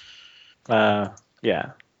 Yeah.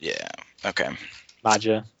 Yeah. Okay.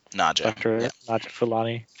 Naja. Naja. Dr. Yeah. Naja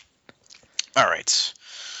Fulani. All right.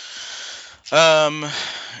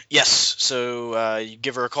 Yes. So you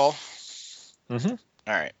give her a call. Mm-hmm.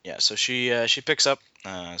 All right. Yeah. So she picks up.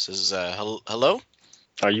 Says hello.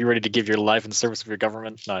 Are you ready to give your life in service of your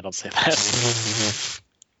government? No, I don't say that.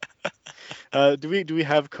 Do we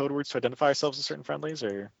have code words to identify ourselves as certain friendlies,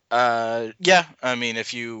 or? Yeah. I mean,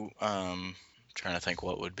 if you trying to think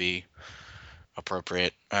what would be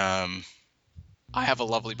appropriate. I have a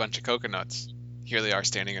lovely bunch of coconuts. Here they are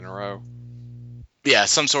standing in a row. Yeah,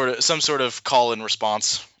 some sort of call and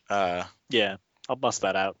response. Yeah, I'll bust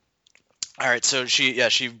that out. All right, so she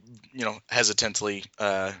hesitantly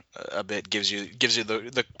a bit gives you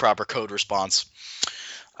the proper code response.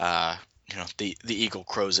 The eagle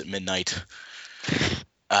crows at midnight.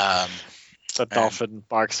 The dolphin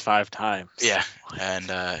barks 5 times. Yeah, and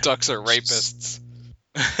Ducks are rapists.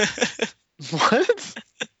 What?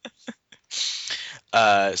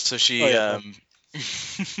 So she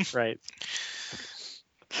Right.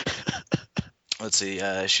 let's see.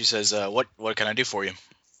 She says, "What can I do for you?"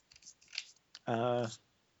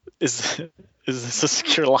 Is this a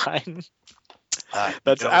secure line?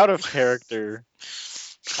 That's no. out of character.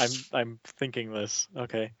 I'm thinking this.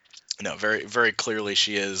 Okay. No, very very clearly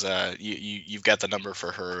she is. You've got the number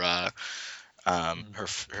for her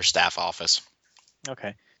her staff office.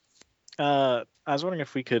 Okay. I was wondering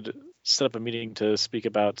if we could set up a meeting to speak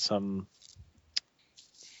about some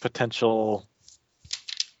potential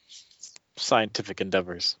scientific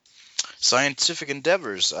endeavors. Scientific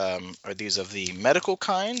endeavors, are these of the medical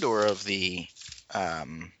kind or of the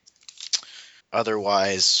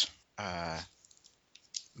otherwise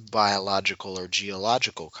biological or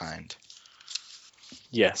geological kind?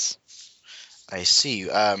 Yes. I see.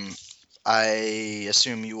 I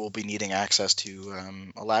assume you will be needing access to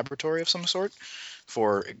a laboratory of some sort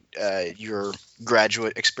for your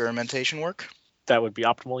graduate experimentation work. That would be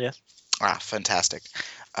optimal, yes. Ah, fantastic.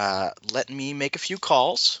 Let me make a few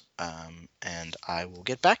calls, and I will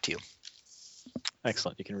get back to you.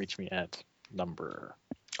 Excellent. You can reach me at number.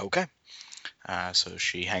 Okay. So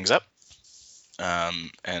she hangs up,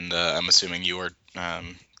 and I'm assuming you are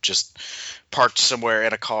just parked somewhere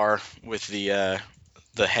in a car with the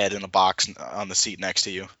head in a box on the seat next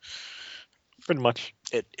to you. Pretty much.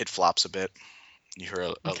 It flops a bit. You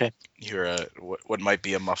hear Okay. what might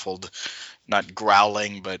be a muffled, not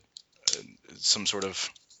growling, but some sort of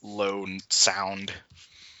low sound.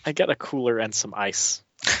 I get a cooler and some ice.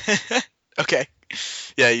 Okay.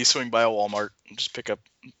 Yeah, you swing by a Walmart, just pick up.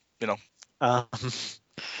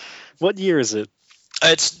 What year is it?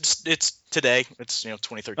 It's today. It's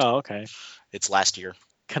 2013. Oh, okay. It's last year.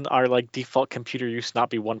 Can our default computer use not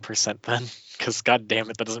be 1% then? Because god damn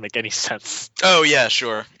it, that doesn't make any sense. Oh yeah,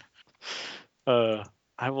 sure.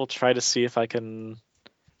 I will try to see if I can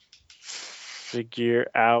figure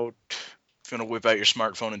out. If you want to whip out your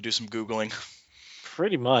smartphone and do some googling.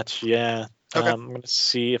 Pretty much, yeah. Okay. I'm gonna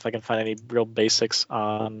see if I can find any real basics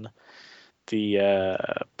on the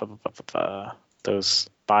those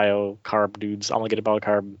biocarb dudes. I'm gonna get a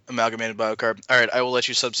biocarb. Amalgamated biocarb. All right, I will let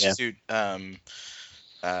you substitute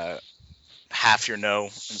half your no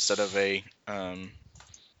instead of a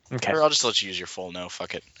Okay. Or I'll just let you use your full no.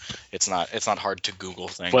 Fuck it. It's not hard to Google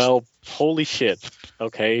things. Well, holy shit.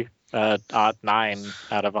 Okay. 9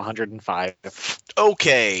 out of 105.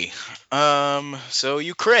 Okay. So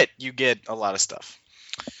you crit. You get a lot of stuff.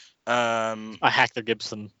 I hacked their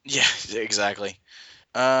Gibson. Yeah, exactly.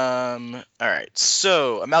 All right.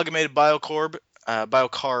 So Amalgamated Biocarb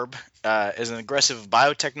is an aggressive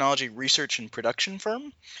biotechnology research and production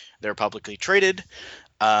firm. They're publicly traded,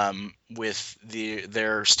 with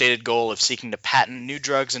their stated goal of seeking to patent new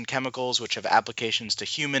drugs and chemicals which have applications to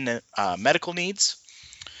human medical needs.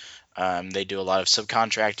 They do a lot of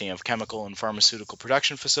subcontracting of chemical and pharmaceutical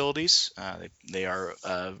production facilities. They are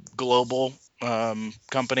a global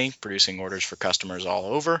company producing orders for customers all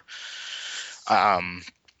over.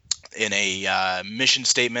 In a mission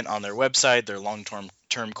statement on their website, their long-term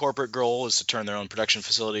corporate goal is to turn their own production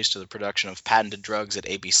facilities to the production of patented drugs that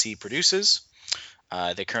ABC produces.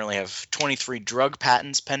 They currently have 23 drug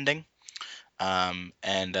patents pending,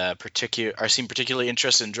 and are seem particularly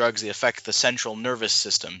interested in drugs that affect the central nervous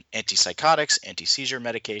system, antipsychotics, anti-seizure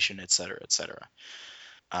medication, etc., etc.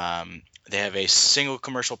 They have a single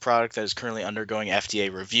commercial product that is currently undergoing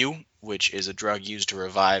FDA review, which is a drug used to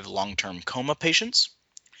revive long-term coma patients.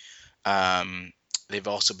 They've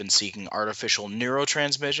also been seeking artificial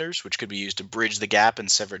neurotransmitters, which could be used to bridge the gap in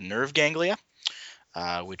severed nerve ganglia,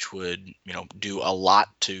 which would, do a lot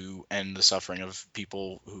to end the suffering of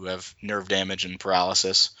people who have nerve damage and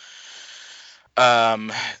paralysis.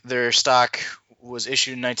 Their stock was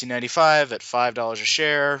issued in 1995 at $5 a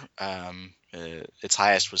share. Its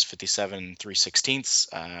highest was 57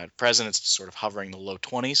 3/16. At present, it's sort of hovering the low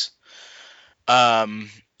 20s.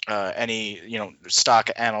 Any stock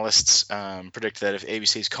analysts predict that if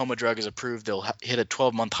ABC's coma drug is approved, they'll hit a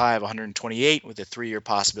 12-month high of 128 with a 3-year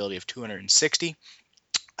possibility of 260.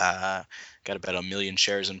 Got about 1 million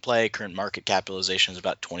shares in play. Current market capitalization is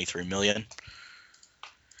about 23 million.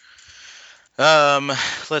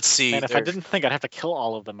 Let's see. And if I didn't think I'd have to kill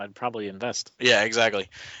all of them, I'd probably invest. Yeah, exactly.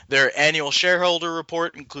 Their annual shareholder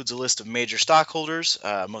report includes a list of major stockholders,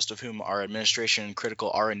 most of whom are administration and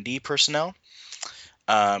critical R&D personnel.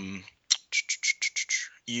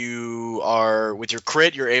 You are, with your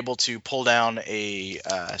crit, you're able to pull down a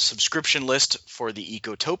subscription list for the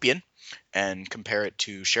Ecotopian and compare it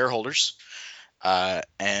to shareholders.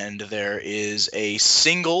 And there is a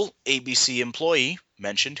single ABC employee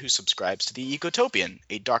mentioned who subscribes to the Ecotopian,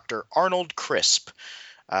 a Dr. Arnold Crisp,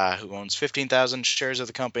 who owns 15,000 shares of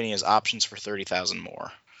the company, has options for 30,000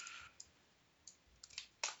 more.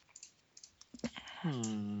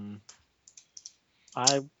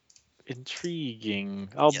 Intriguing.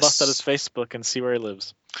 I'll bust out his Facebook and see where he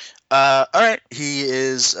lives. All right, he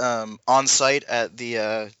is on site at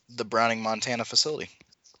the Browning, Montana facility.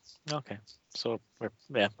 Okay, so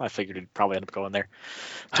I figured he'd probably end up going there.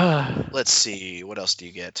 Let's see, what else do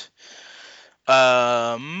you get?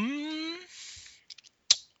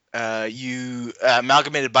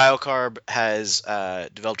 Amalgamated Biocarb has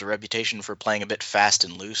developed a reputation for playing a bit fast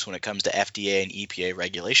and loose when it comes to FDA and EPA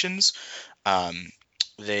regulations.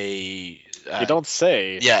 You don't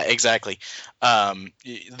say. Yeah, exactly.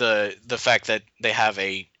 The fact that they have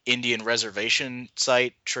a Indian reservation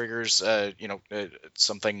site triggers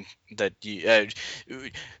something that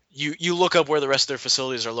you look up where the rest of their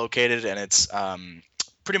facilities are located, and it's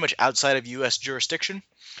pretty much outside of U.S. jurisdiction.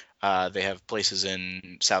 They have places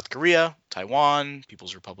in South Korea, Taiwan,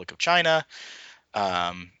 People's Republic of China,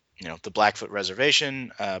 the Blackfoot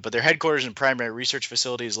Reservation, but their headquarters and primary research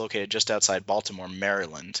facility is located just outside Baltimore,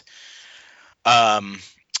 Maryland.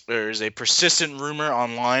 There's a persistent rumor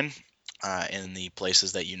online in the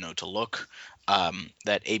places that you know to look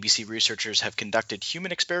that ABC researchers have conducted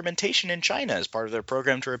human experimentation in China as part of their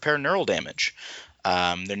program to repair neural damage.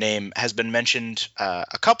 Their name has been mentioned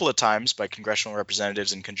a couple of times by congressional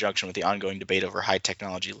representatives in conjunction with the ongoing debate over high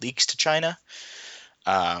technology leaks to China.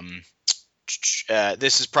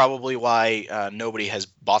 This is probably why nobody has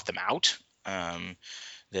bought them out.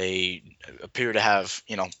 They appear to have,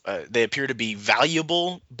 they appear to be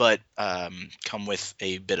valuable, but come with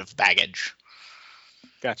a bit of baggage.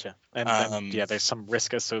 Gotcha. And there's some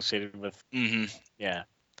risk associated with. Mm-hmm. Yeah.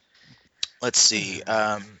 Let's see.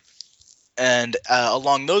 And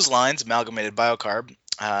along those lines, Amalgamated Biocarb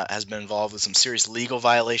has been involved with some serious legal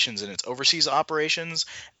violations in its overseas operations.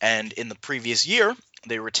 And in the previous year,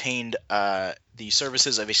 they retained the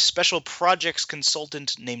services of a special projects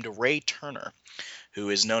consultant named Ray Turner, who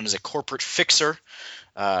is known as a corporate fixer,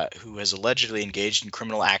 who has allegedly engaged in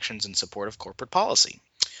criminal actions in support of corporate policy.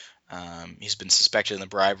 He's been suspected in the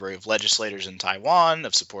bribery of legislators in Taiwan,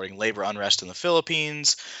 of supporting labor unrest in the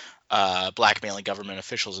Philippines, blackmailing government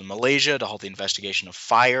officials in Malaysia to halt the investigation of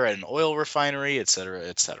fire at an oil refinery, etc.,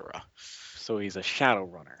 etc. So he's a shadow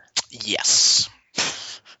runner. Yes.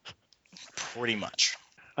 Pretty much.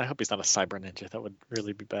 I hope he's not a cyber ninja. That would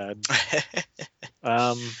really be bad.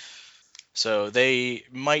 So they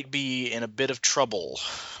might be in a bit of trouble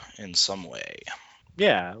in some way.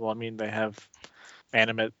 Yeah, well, I mean, they have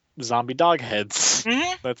animate zombie dog heads.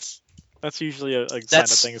 Mm-hmm. That's usually a sign of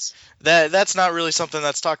things. That's not really something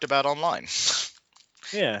that's talked about online.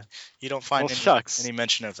 Yeah. You don't find any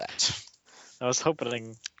mention of that. I was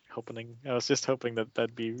I was just hoping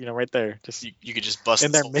that'd be, right there. Just you could just bust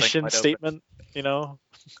in their mission statement,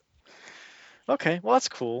 Okay, well, that's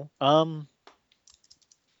cool. Well,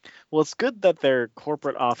 it's good that their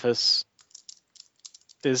corporate office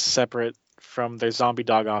is separate from their zombie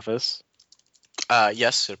dog office,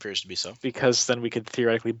 Yes, it appears to be so. because then we could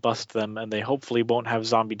theoretically bust them, and they hopefully won't have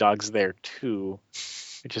zombie dogs there too,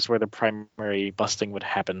 which is where the primary busting would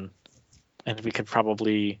happen. And we could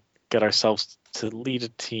probably get ourselves to lead a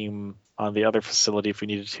team on the other facility if we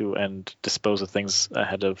needed to, and dispose of things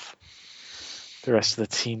ahead of the rest of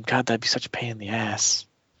the team. God, that'd be such a pain in the ass.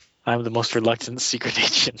 I'm the most reluctant secret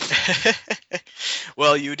agent.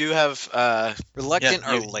 Well, you do have Reluctant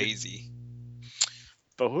Yeah, or you- lazy?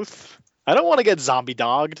 Both. I don't want to get zombie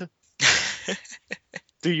dogged.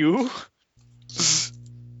 Do you?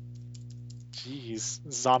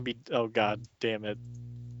 Jeez, zombie. Oh god, damn it!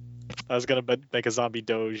 I was gonna make a zombie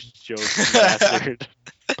doge joke, you bastard.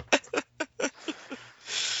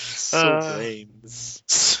 So brains.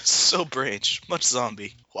 so brains, much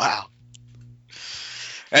zombie. Wow.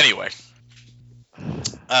 Anyway,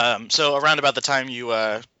 so around about the time you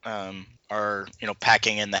are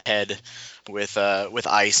packing in the head with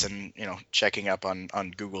ice and checking up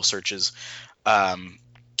on Google searches,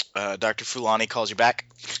 Dr. Fulani calls you back.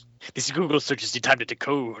 This Google search is the time to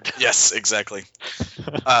decode. Yes, exactly.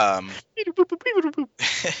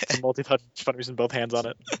 Multi-touch funners in both hands on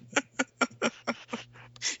it.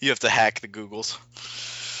 You have to hack the Googles.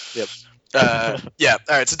 Yep. Yeah.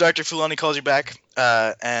 All right. So Dr. Fulani calls you back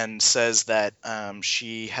and says that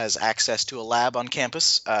she has access to a lab on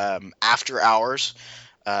campus after hours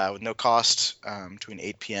with no cost between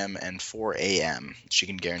 8 p.m. and 4 a.m. She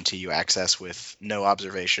can guarantee you access with no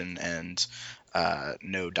observation and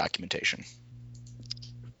no documentation.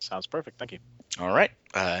 Sounds perfect. Thank you. All right.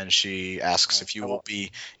 And she asks if you will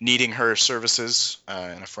be needing her services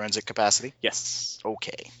in a forensic capacity. Yes.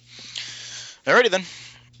 Okay. Alrighty then.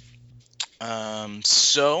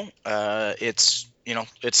 So it's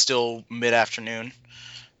still mid-afternoon.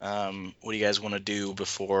 What do you guys want to do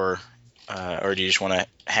before, or do you just want to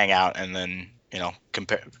hang out and then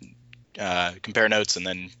compare notes and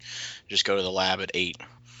then just go to the lab at 8?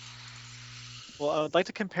 Well, I would like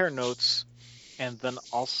to compare notes, and then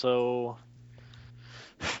also.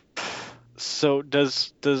 So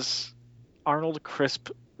does Arnold Crisp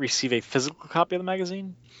receive a physical copy of the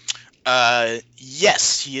magazine?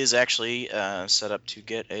 Yes, he is actually set up to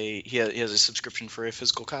get he has a subscription for a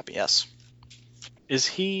physical copy. Yes. Is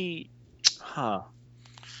he? Can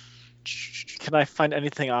I find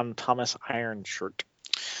anything on Thomas Ironshirt?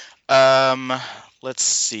 Let's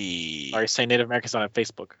see. Or say Native Americans on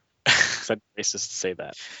Facebook. Because I'm racist to say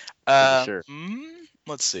that. Pretty sure.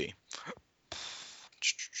 Let's see.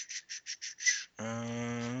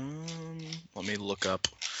 Let me look up.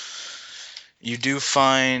 You do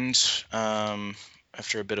find,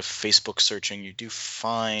 after a bit of Facebook searching, you do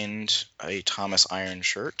find a Thomas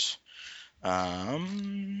Ironshirt.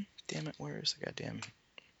 Damn it, where is the goddamn?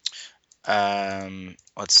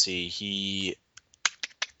 Let's see. He.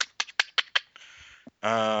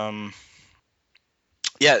 There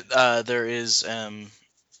is.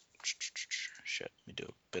 Shit. Let me do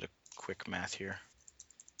a bit of quick math here.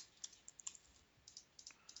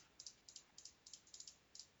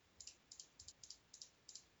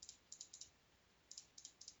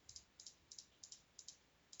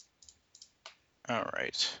 All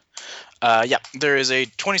right. There is a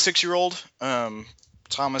 26-year-old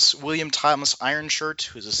William Thomas Ironshirt,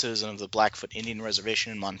 who's a citizen of the Blackfoot Indian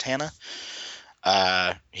Reservation in Montana.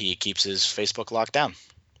 He keeps his Facebook locked down.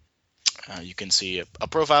 You can see a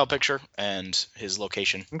profile picture and his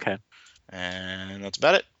location. Okay. And that's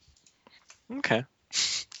about it. Okay.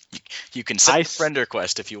 You can send a friend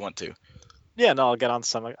request if you want to. Yeah, no, I'll get on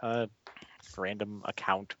some random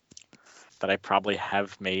account that I probably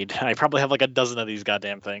have made. I probably have like a dozen of these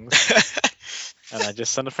goddamn things. And I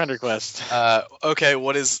just send a friend request. Okay,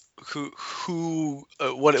 what is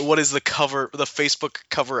what is the Facebook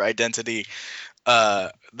cover identity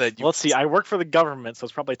that you... Let's see, I work for the government, so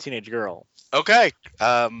it's probably a teenage girl. Okay.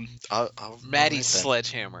 I'll Maddie's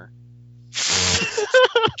Sledgehammer.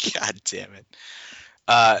 God damn it.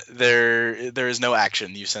 There is no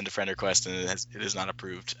action. You send a friend request and it is not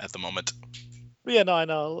approved at the moment. Yeah, no, I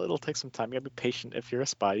know. It'll take some time. You gotta be patient if you're a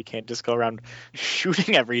spy. You can't just go around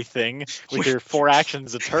shooting everything with your 4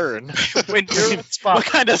 actions a turn. When you're a spy, what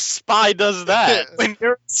kind of spy does that? When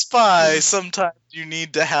you're a spy, sometimes you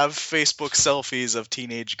need to have Facebook selfies of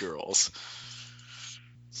teenage girls.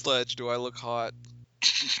 Sledge, do I look hot?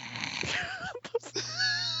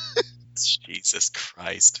 Jesus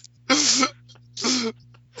Christ.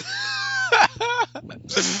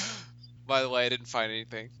 By the way, I didn't find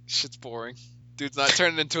anything. Shit's boring. Dude's not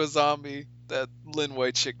turning into a zombie. That Lynn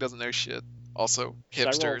White chick doesn't know shit. Also, Should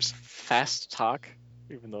I roll hipsters. fast talk,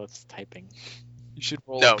 even though it's typing. You should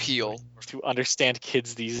roll No. appeal. to understand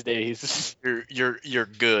kids these days. You're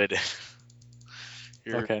good.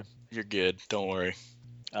 Okay. You're good. Don't worry.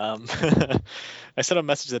 I sent a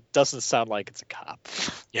message that doesn't sound like it's a cop.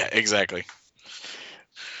 Yeah, exactly.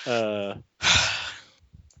 I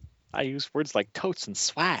use words like totes and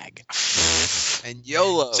swag. And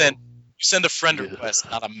YOLO. Send a friend Yeah. request,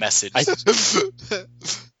 not a message.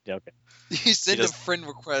 Yeah, okay. You send a doesn't- friend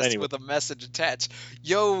request Anyway. with a message attached.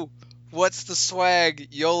 Yo, what's the swag?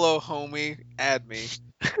 YOLO, homie. Add me.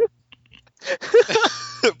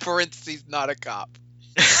 Parentheses, not a cop.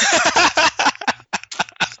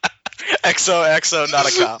 XOXO, not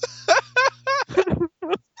a cop.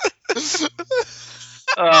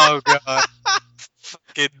 Oh god.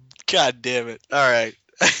 Fucking god damn it. All right.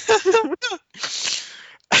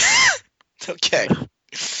 Okay.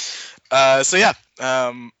 So yeah.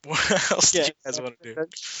 What else did you guys want to do?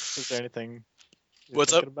 Is there anything you're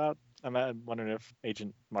What's thinking about? I'm wondering if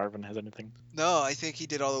Agent Marvin has anything. No, I think he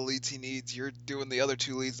did all the leads he needs. You're doing the other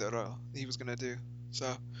 2 leads that he was gonna do. So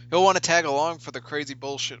he'll want to tag along for the crazy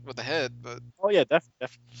bullshit with the head, but Oh yeah, definitely.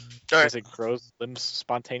 All right. As it grows limbs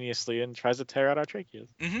spontaneously and tries to tear out our tracheas.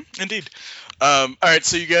 Indeed. All right.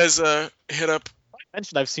 So you guys hit up. I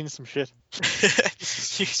mentioned I've seen some shit.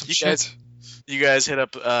 You guys hit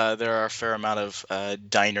up. There are a fair amount of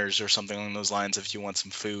diners or something along those lines if you want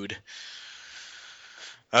some food.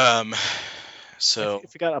 So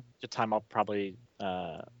If we got a bunch of time, I'll probably.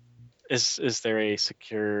 Is there a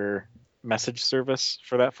secure message service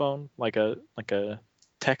for that phone, like a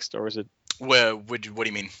text, or is it what do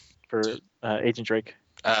you mean? for Agent Drake?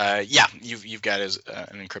 Yeah, you've got his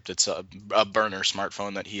an encrypted a burner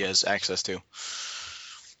smartphone that he has access to.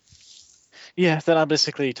 Yeah, then I'll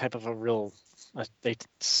basically type of a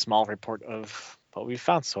small report of what we've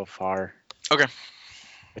found so far. Okay.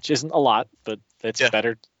 Which isn't a lot, but it's Yeah.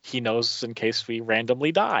 better. He knows in case we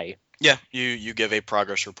randomly die. Yeah, you give a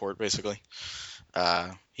progress report basically.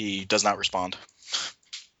 He does not respond.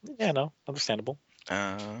 Yeah, no, understandable.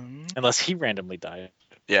 Um, Unless he randomly died.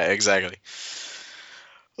 yeah, exactly.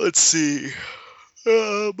 Let's see.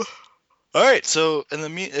 All right. So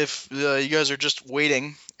if you guys are just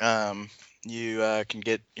waiting, you can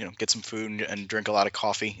get some food and drink a lot of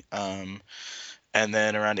coffee. And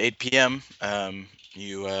then around 8 p.m.,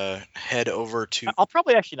 you head over to. I'll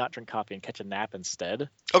probably actually not drink coffee and catch a nap instead.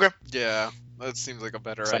 yeah, that seems like a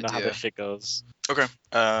better So I know how idea. this shit goes. Okay.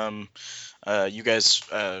 You guys,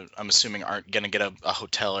 I'm assuming aren't gonna get a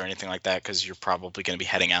hotel or anything like that because you're probably gonna be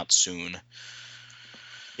heading out soon.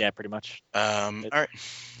 Yeah, pretty much. All right.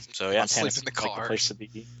 So yeah, Montana sleep in the seems like the place cars. to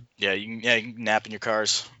be. yeah, you can nap in your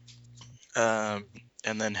cars, and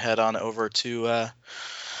then head on over to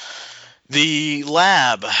the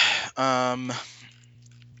lab.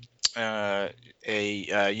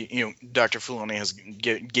 Dr. Fulani has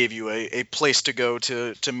gave you a place to go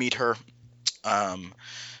to meet her,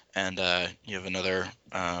 and you have another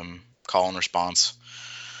call and response.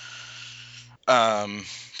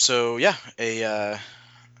 So yeah, a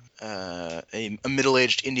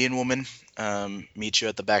middle-aged Indian woman meets you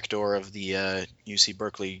at the back door of the UC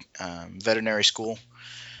Berkeley veterinary school.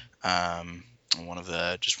 One of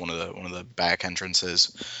the back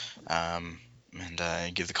entrances, and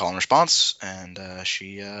you give the call and response, and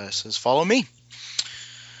she says, "Follow me."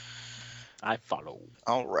 I follow.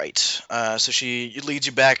 All right. So she leads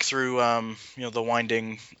you back through the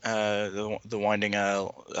winding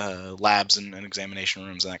labs and examination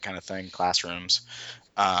rooms and that kind of thing, classrooms.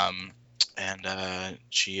 And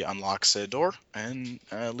she unlocks a door and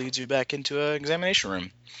leads you back into an examination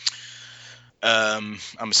room. I'm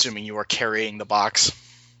assuming you are carrying the box.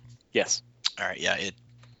 Yes. All right. Yeah.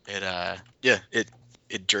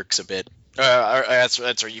 It jerks a bit. That's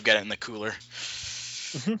right. You've got it in the cooler.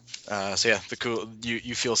 Mhm. So yeah,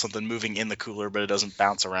 you feel something moving in the cooler, but it doesn't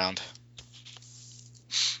bounce around.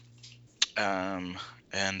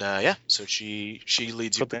 So she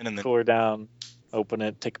leads you Put in, and the then cooler down, open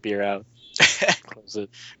it, take a beer out, close it.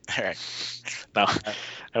 all right. No,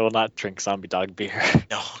 I will not drink zombie dog beer.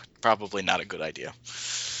 No, probably not a good idea.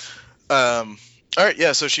 All right,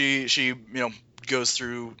 yeah. So she goes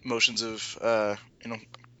through motions of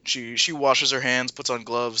she washes her hands, puts on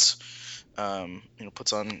gloves,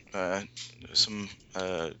 puts on some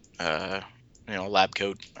lab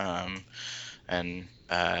coat, and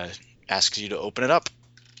asks you to open it up.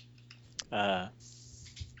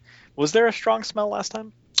 Was there a strong smell last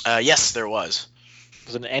time? Yes, there was.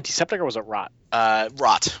 Was it an antiseptic or was it rot?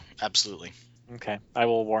 Rot, absolutely. Okay, I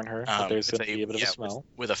will warn her that there's It's going to be a bit of a smell.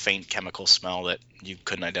 with a faint chemical smell that you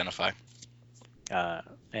couldn't identify.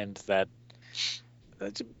 And that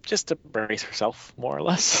just to brace herself, more or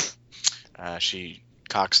less. She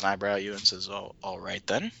cocks an eyebrow at you and says, "Oh, all right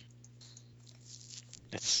then.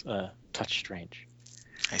 It's touch strange.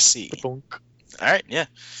 I see. Bunk. All right, yeah.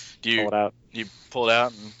 Do Pull you it out. pull it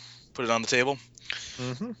out and put it on the table?"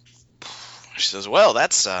 Mm-hmm. She says, "Well,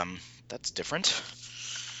 that's different."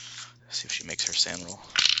 Let's see if she makes her sand roll.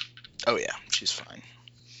 Oh yeah, she's fine.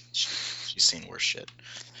 She's seen worse shit.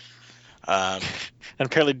 And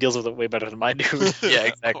apparently deals with it way better than my dude. Yeah,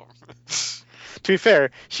 exactly. To be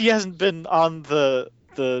fair, she hasn't been on the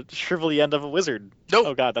shrivelly end of a wizard. Nope.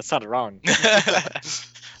 Oh god, that sounded wrong.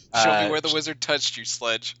 Show me where the wizard touched you,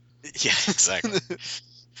 Sledge. Yeah, exactly.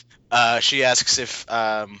 She asks if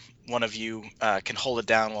one of you can hold it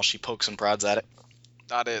down while she pokes and prods at it.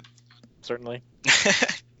 Not it. Certainly.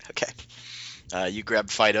 Okay. You grab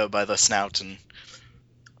Fido by the snout and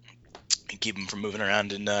keep him from moving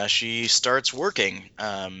around, and she starts working.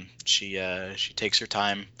 She takes her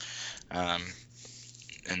time,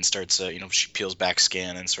 and starts. She peels back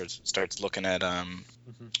skin and starts looking at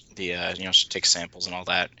the. She takes samples and all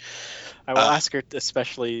that. I will ask her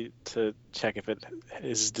especially to check if it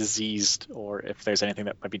is diseased or if there's anything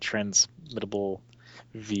that might be transmittable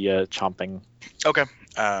via chomping. Okay.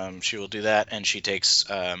 She will do that, and she takes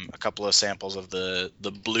a couple of samples of the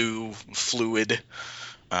blue fluid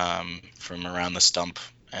from around the stump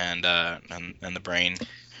and the brain.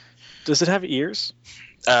 Does it have ears?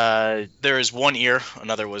 There is one ear.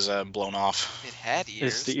 Another was blown off. It had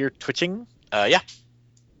ears. Is the ear twitching? Yeah.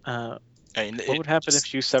 What would happen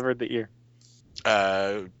if you severed the ear?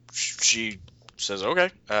 She says okay.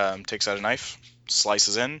 Takes out a knife,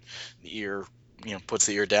 slices in. The ear, puts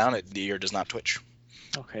the ear down. The ear does not twitch.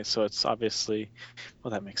 Okay, so it's obviously,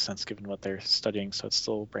 well, that makes sense given what they're studying. So it's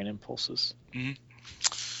still brain impulses. Mm-hmm.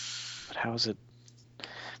 But how is it?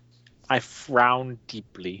 I frown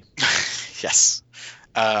deeply. Yes.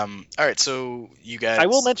 All right. So you guys. I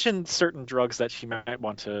will mention certain drugs that she might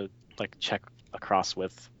want to check across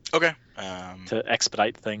with. Okay. To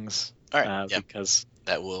expedite things. All right. Yeah. Because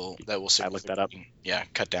that will I looked that up. Yeah,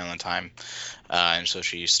 cut down the time, and so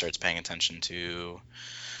she starts paying attention to.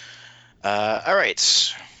 All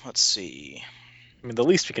right. Let's see. I mean, the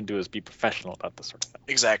least we can do is be professional about this sort of thing.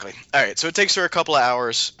 Exactly. All right. So it takes her a couple of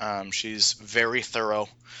hours. She's very thorough.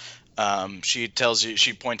 She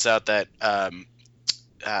points out that,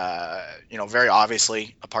 very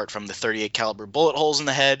obviously, apart from the 38 caliber bullet holes in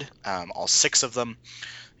the head, all 6 of them,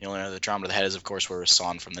 the only other trauma to the head is, of course, where it was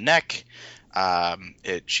sawn from the neck.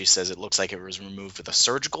 She says it looks like it was removed with a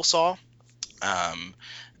surgical saw.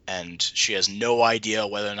 And she has no idea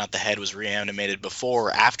whether or not the head was reanimated before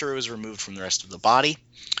or after it was removed from the rest of the body.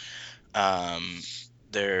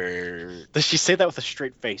 Does she say that with a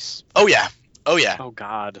straight face? Oh yeah. Oh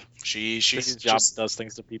god. This job does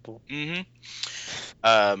things to people.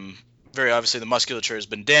 Mm-hmm. Very obviously the musculature has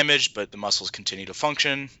been damaged, but the muscles continue to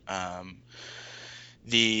function.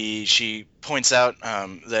 She points out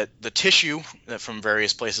that the tissue from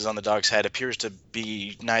various places on the dog's head appears to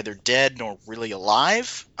be neither dead nor really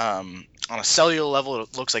alive. On a cellular level,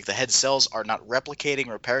 it looks like the head cells are not replicating,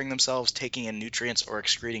 repairing themselves, taking in nutrients, or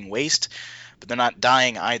excreting waste, but they're not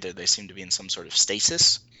dying either. They seem to be in some sort of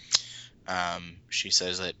stasis. She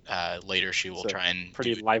says that later she will try and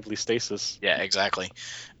pretty lively stasis. Yeah, exactly.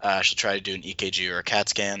 She'll try to do an EKG or a CAT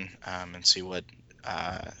scan and see what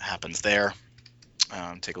happens there.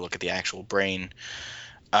 Take a look at the actual brain.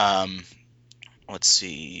 Let's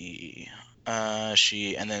see.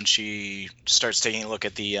 She starts taking a look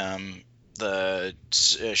at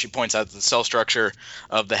she points out that the cell structure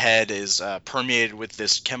of the head is permeated with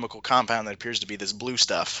this chemical compound that appears to be this blue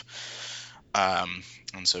stuff.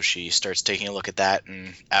 And so she starts taking a look at that,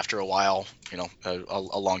 and after a while,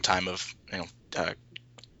 a long time of,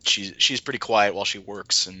 she's pretty quiet while she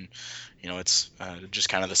works, and it's just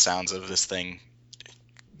kind of the sounds of this thing.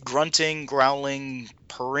 Grunting, growling,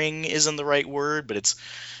 purring isn't the right word, but it's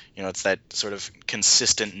that sort of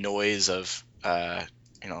consistent noise of a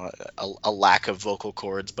lack of vocal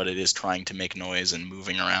cords, but it is trying to make noise and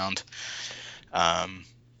moving around.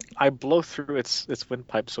 I blow through its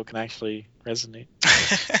windpipe so it can actually resonate.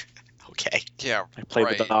 Okay. Yeah. I play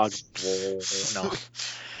right. the dog.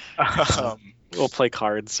 No. We'll play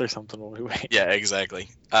cards or something while we wait. Yeah, exactly.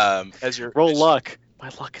 Roll luck. My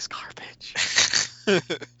luck is garbage.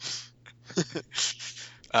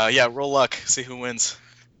 Roll luck. See who wins.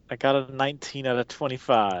 I got a 19 out of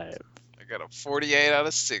 25. I got a 48 out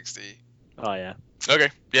of 60. Oh yeah. Okay.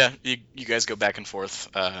 Yeah, you guys go back and forth.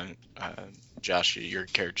 Josh, your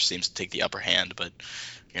character seems to take the upper hand, but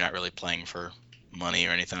you're not really playing for money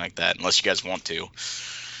or anything like that, unless you guys want to.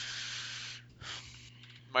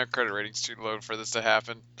 My credit rating's too low for this to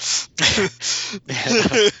happen. We're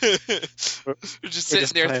just sitting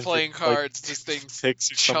just there playing, playing like, cards, just things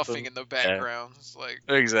Picks or chuffing something. in the background. It's like,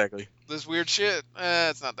 Exactly. this weird shit,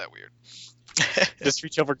 it's not that weird. Just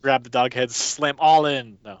reach over, grab the dog head, slam all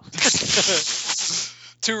in. No.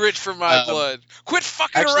 Too rich for my blood. Quit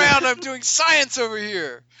fucking actually- around, I'm doing science over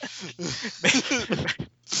here.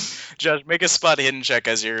 Judge, make a spot hidden check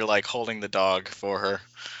as you're like holding the dog for her.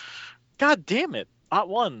 God damn it! Not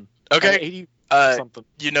one. Okay. 80 Uh, something.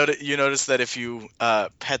 You notice that if you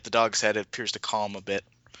pet the dog's head, it appears to calm a bit.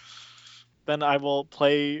 Then I will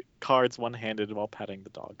play cards one-handed while petting the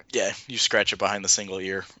dog. Yeah, you scratch it behind the single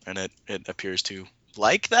ear, and it appears to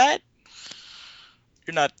like that.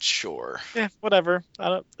 You're not sure. Yeah, whatever.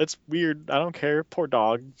 It's weird. I don't care. Poor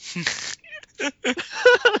dog. This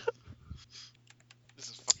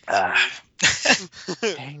is fucking Ah.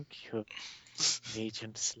 weird. Thank you,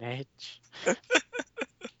 Agent Sledge.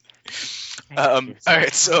 All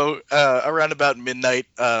right, so around about midnight,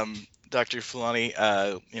 Dr. Fulani,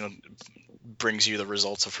 brings you the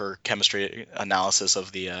results of her chemistry analysis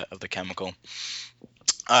of the chemical.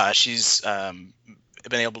 She's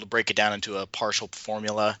been able to break it down into a partial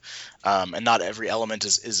formula, and not every element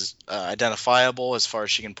is identifiable as far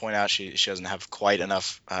as she can point out. She doesn't have quite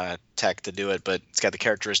enough tech to do it, but it's got the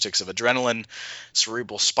characteristics of adrenaline,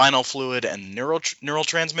 cerebral spinal fluid, and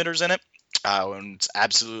neurotransmitters in it. And it's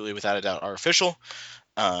absolutely without a doubt artificial,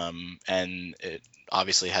 and it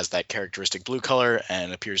obviously has that characteristic blue color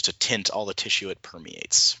and appears to tint all the tissue it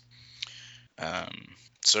permeates.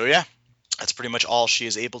 So yeah, that's pretty much all she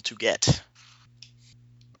is able to get.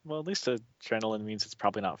 Well, at least adrenaline means it's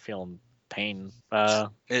probably not feeling pain.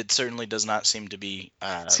 It certainly does not seem to be.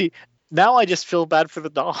 See, now I just feel bad for the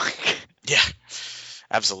dog. Yeah,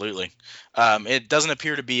 absolutely. It doesn't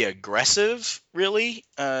appear to be aggressive, really,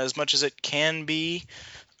 as much as it can be.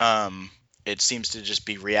 It seems to just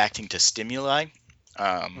be reacting to stimuli.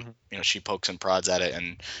 She pokes and prods at it,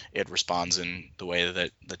 and it responds in the way that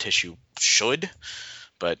the tissue should,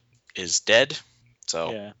 but is dead.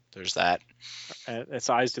 So Yeah. there's that. Its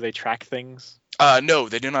eyes, do they track things? No,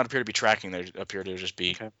 they do not appear to be tracking. They appear to just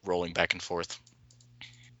be rolling back and forth.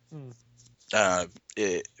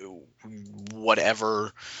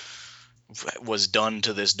 Whatever was done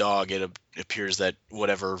to this dog, it appears that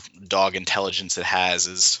whatever dog intelligence it has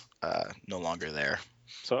is no longer there.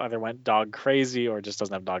 So either went dog crazy or just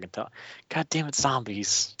doesn't have dog intelligence. God damn it,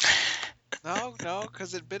 zombies. No,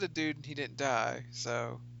 because it bit a dude and he didn't die,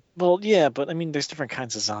 so... Well, yeah, but I mean, there's different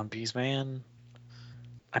kinds of zombies, man.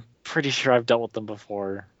 I'm pretty sure I've dealt with them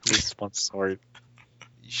before, at least one sort.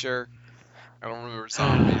 You sure? I don't remember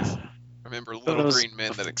zombies. I remember little was green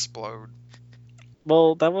men that explode.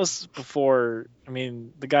 Well, that was before. I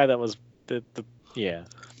mean, the guy that was yeah.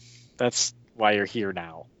 That's why you're here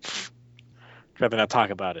now. Rather not talk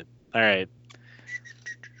about it. All right.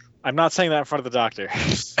 I'm not saying that in front of the doctor.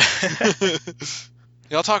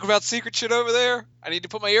 Y'all talk about secret shit over there? I need to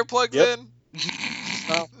put my earplugs Yep. in?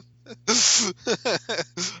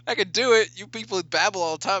 I could do it. You people babble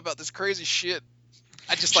all the time about this crazy shit.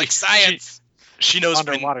 I just like science. She knows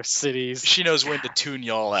Underwater cities. She knows when to tune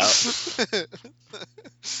y'all out.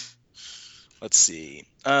 Let's see.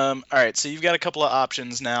 All right, so you've got a couple of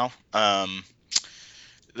options now.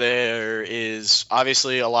 There is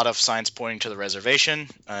obviously a lot of signs pointing to the reservation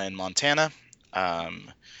in Montana.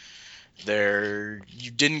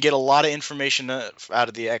 You didn't get a lot of information out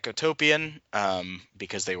of the Ecotopian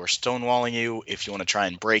because they were stonewalling you. If you want to try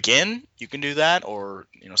and break in, you can do that, or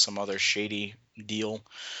some other shady deal.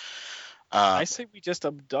 I say we just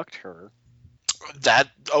abduct her. That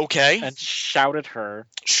okay? And shout at her.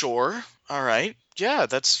 Sure. All right. Yeah,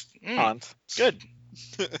 that's Aunt. Good.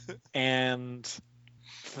 And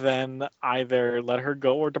then either let her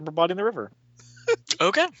go or dump her body in the river.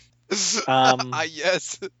 Okay.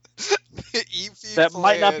 Yes. That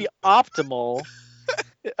might not be optimal.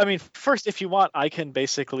 I mean, first, if you want, I can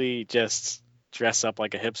basically just dress up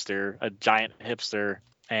like a hipster, a giant hipster,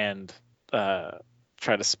 and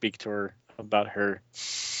try to speak to her about her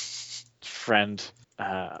friend,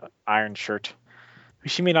 Iron Shirt.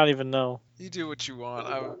 She may not even know. You do what you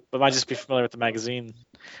want. But might just be familiar with the magazine.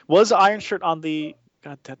 Was Iron Shirt on the...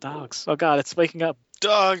 God, that dogs. Oh, God, it's waking up.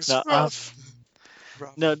 Dogs. No, rough.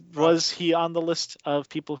 No, was he on the list of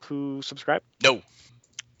people who subscribe? No.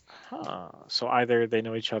 So either they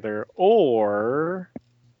know each other or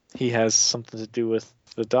he has something to do with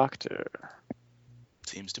the doctor.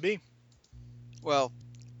 Seems to be. Well,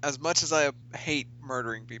 as much as I hate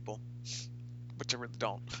murdering people, which I really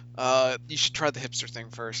don't, you should try the hipster thing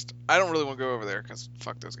first. I don't really want to go over there because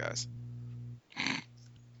fuck those guys.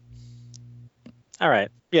 All right.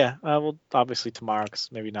 Yeah, well, obviously tomorrow, because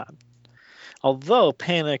maybe not Although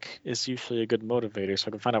panic is usually a good motivator, so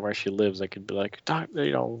I can find out where she lives. I could be like, Doc,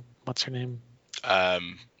 what's her name?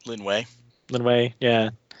 Lin Wei. Lin Wei, yeah,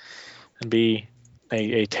 and be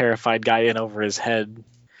a terrified guy in over his head.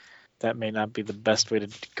 That may not be the best way to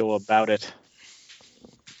go about it.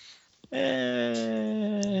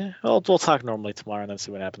 We'll talk normally tomorrow and then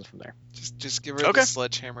see what happens from there. Just give her Okay. the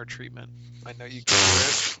sledgehammer treatment. I know you can do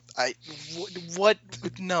it. What?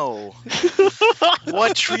 No.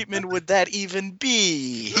 What treatment would that even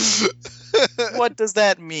be? What does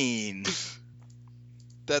that mean?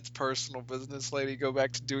 That's personal business, lady. Go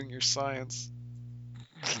back to doing your science.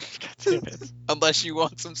 God damn it. Unless you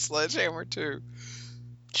want some sledgehammer too.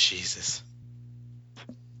 Jesus.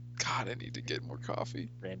 God, I need to get more coffee.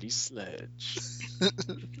 Randy Sledge.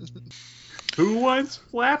 Who wants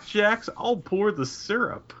flapjacks? I'll pour the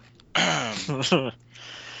syrup. All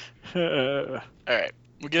right,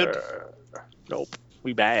 we good? Nope.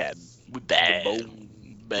 We bad. We bad.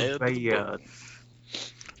 Bad. Bad.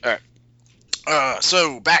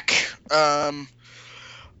 So back. All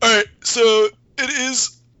right. So it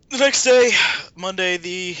is the next day, Monday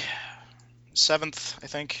the 7th, I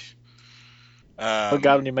think. Oh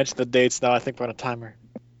god, when you mention the dates now, I think we're on a timer.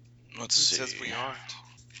 Let's Who see. says we aren't?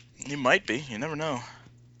 You might be. You never know.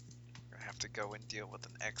 We're gonna have to go and deal with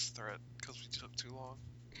an X threat because we took too long.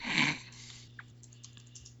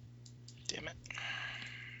 Damn it.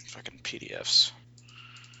 Fucking PDFs.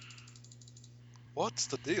 What's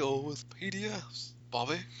the deal with PDFs,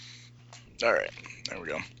 Bobby? All right. There we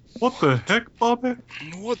go. What the heck, Bobby?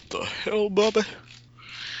 What the hell, Bubba?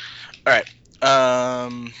 All right.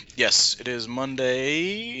 Yes, it is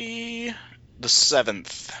Monday the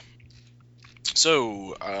 7th.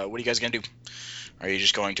 So, what are you guys gonna do? Are you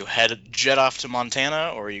just going to jet off to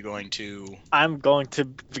Montana, or are you going to... I'm going to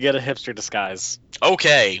get a hipster disguise.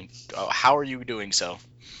 Okay. How are you doing so?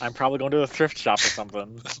 I'm probably going to a thrift shop or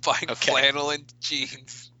something. Buying Okay. flannel and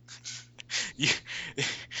jeans.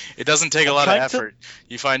 It doesn't take a lot of trying to- effort.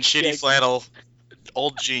 You find shitty Yeah. flannel,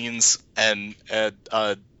 old jeans, and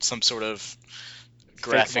some sort of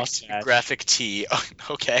mustache. graphic tee.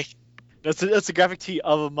 Okay. That's a graphic tee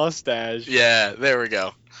of a mustache. Yeah, there we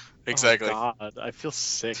go. Exactly. Oh god, I feel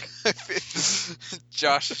sick.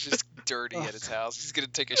 Josh is just dirty at his house. He's gonna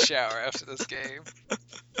take a shower after this game.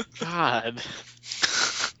 God.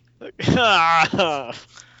 All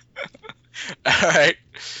right.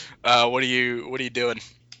 What are you doing?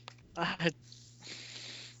 I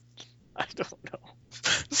don't know.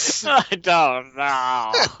 I don't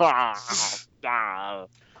know.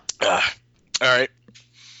 All right.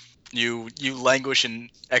 You languish in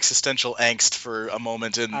existential angst for a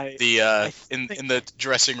moment in I in think- the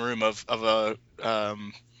dressing room of a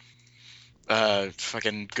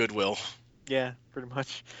fucking Goodwill. Yeah, pretty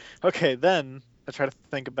much. Okay, then I try to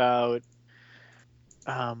think about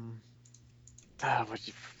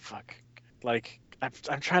like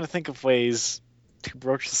I'm trying to think of ways to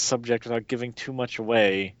broach the subject without giving too much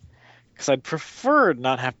away, because I'd prefer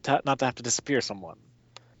not to have to disappear someone,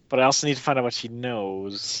 but I also need to find out what she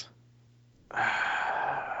knows.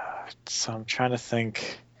 So I'm trying to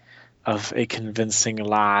think of a convincing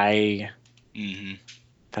lie Mm-hmm.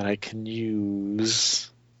 that I can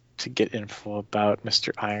use to get info about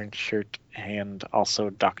Mr. Ironshirt and also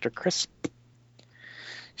Dr. Crisp.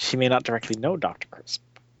 She may not directly know Dr. Crisp,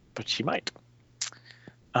 but she might.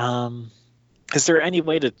 Is there any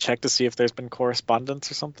way to check to see if there's been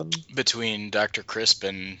correspondence or something? Between Dr. Crisp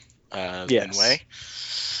and Yes. Linway.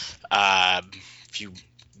 If you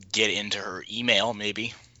get into her email,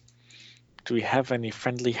 maybe. Do we have any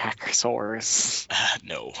friendly hackersaurs?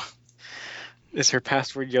 No. Is her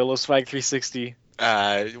password YOLO Swag 360?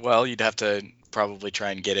 Well, you'd have to probably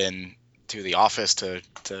try and get in to the office to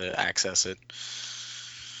access it.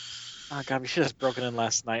 Oh god, we should have broken in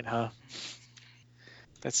last night, huh?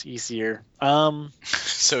 That's easier.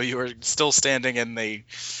 So you were still standing in the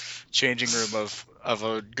changing room of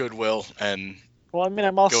a Goodwill, and Well, I mean,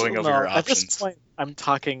 I'm also Going over your at this options. point, I'm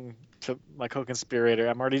talking to my co-conspirator.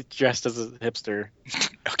 I'm already dressed as a hipster.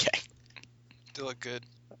 okay. You look good.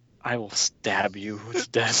 I will stab you to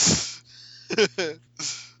death.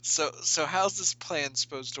 So how's this plan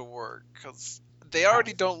supposed to work? Because they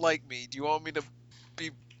already don't like me. Do you want me to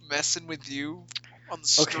be messing with you on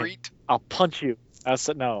the Okay. street? I'll punch you.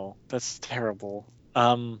 No, that's terrible.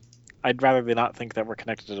 I'd rather they not think that we're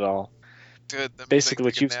connected at all. Good. That means I Basically, can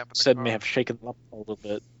what take a you've nap in the said car. may have shaken them up a little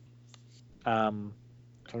bit. I'm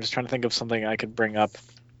just trying to think of something I could bring up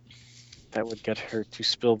that would get her to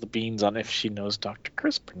spill the beans on if she knows Dr.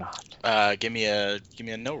 Crisp or not. Give me a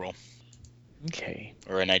no roll, Okay.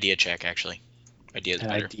 or an idea check, actually. Idea is An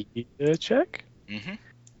better. idea check?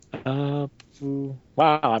 Mm-hmm. Wow,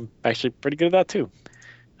 I'm actually pretty good at that too.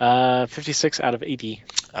 56 out of 80.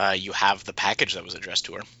 You have the package that was addressed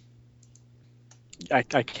to her. I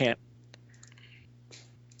can't.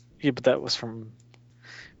 Yeah, but that was from.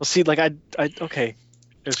 Well, see, like okay,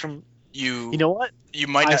 it was from. You You know what? you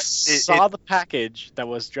might I not. saw the package that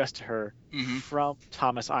was addressed to her Mhm. from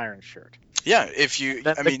Thomas Ironshirt. Yeah, if you,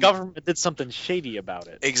 That I the mean, government did something shady about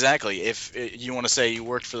it. exactly. If you want to say you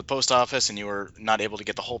worked for the post office and you were not able to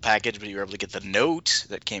get the whole package, but you were able to get the note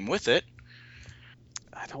that came with it.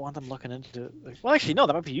 I don't want them looking into. Well, actually, no,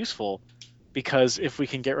 that might be useful because if we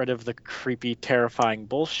can get rid of the creepy, terrifying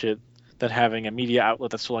bullshit that having a media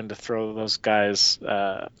outlet that's willing to throw those guys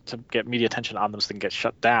to get media attention on them so they can get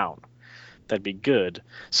shut down, that'd be good.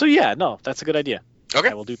 So yeah, no, that's a good idea. Okay.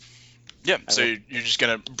 I will do. Yeah. I So will. you're just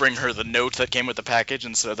gonna bring her the note that came with the package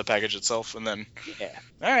instead of the package itself, and then Yeah.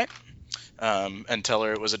 all right, and tell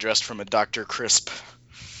her it was addressed from a Dr. Crisp,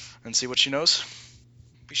 and see what she knows.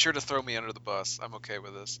 Be sure to throw me under the bus. I'm okay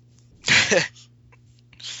with this.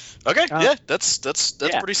 Okay. Uh, Yeah. That's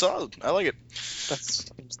yeah. pretty solid. I like it. That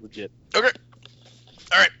seems legit. Okay.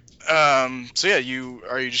 All right. So yeah,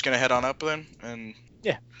 are you just gonna head on up then? And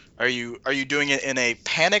Yeah. Are you doing it in a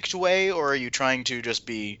panicked way, or are you trying to just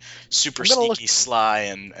be super I'm gonna look- sneaky, sly,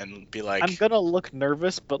 and be like, I'm gonna look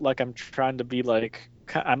nervous, but like I'm trying to be like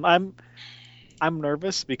I'm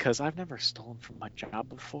nervous because I've never stolen from my job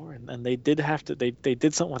before, and they did have to they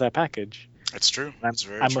did something with that package. it's true. I'm, It's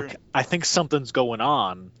very I'm true. I think something's going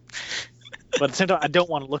on, but at the same time, I don't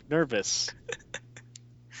want to look nervous.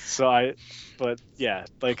 But yeah,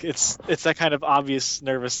 like it's that kind of obvious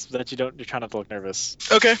nervous that you're trying not to look nervous,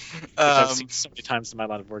 Okay. which I've seen so many times in my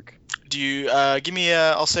line of work. Do you give me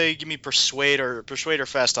I'll say give me persuade or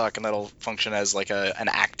fast talk, and that'll function as like an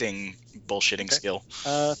acting bullshitting Okay. skill.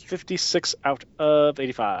 56 out of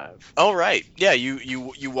 85. All right. Yeah.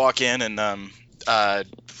 You walk in and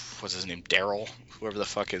what's his name? Daryl. Whoever the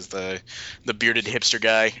fuck is the bearded hipster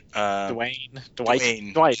guy. Dwight.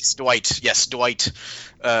 Dwight. Yes, Dwight.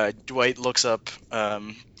 Dwight looks up.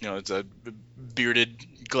 It's a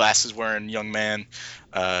bearded, glasses wearing young man.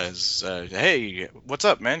 Hey, what's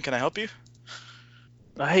up, man? Can I help you?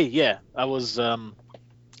 Hey, yeah, I was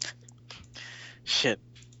shit.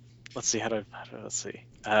 Let's see let's see.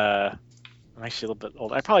 I'm actually a little bit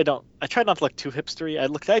old. I probably don't. I try not to look too hipstery.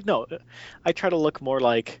 I try to look more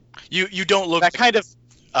like You don't look that kind of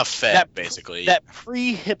a fed, that basically. that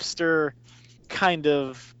pre-hipster kind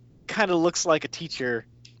of looks like a teacher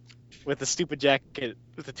with a stupid jacket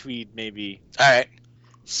with a tweed, maybe. All right.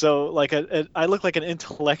 So like I look like an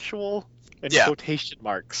intellectual in Yeah. quotation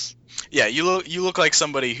marks. Yeah, you look like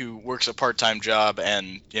somebody who works a part-time job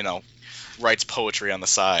and writes poetry on the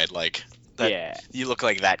side, like that. Yeah. You look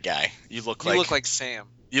like that guy. You look You look like Sam.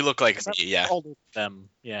 me, I'm yeah. older than them.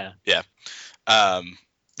 Yeah.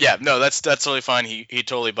 Yeah, no, that's totally fine. He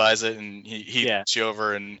totally buys it, and he Yeah. looks you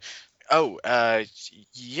over and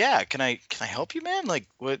yeah. Can I help you, man? Like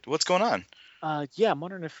what's going on? Yeah, I'm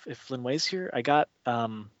wondering if Lin Wei's here. I got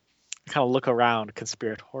kind of look around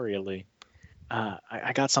conspiratorially.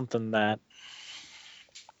 I got something that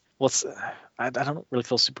I don't really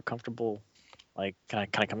feel super comfortable. Like, can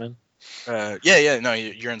I come in? Yeah, no,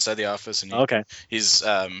 you're inside the office, and Okay. he's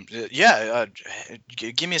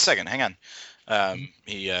give me a second, hang on.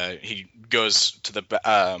 He goes to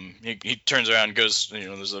he turns around and goes,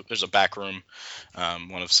 there's a back room,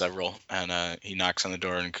 one of several, and he knocks on the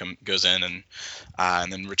door and goes in,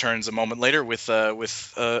 and then returns a moment later with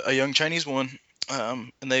a young Chinese woman,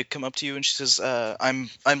 and they come up to you and she says, I'm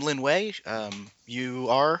Lin Wei, you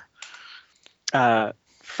are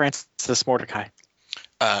Francis Mordecai.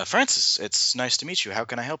 Francis, it's nice to meet you. How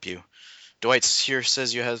can I help you? Dwight here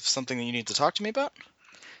says you have something that you need to talk to me about.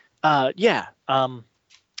 Yeah.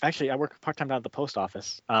 Actually, I work part-time down at the post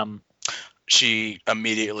office. She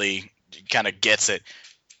immediately kind of gets it.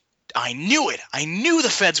 I knew it. I knew the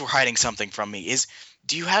feds were hiding something from me.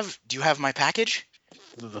 Do you have my package?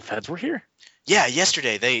 The feds were here. Yeah,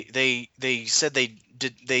 yesterday they said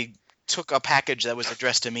they took a package that was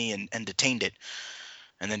addressed to me and detained it.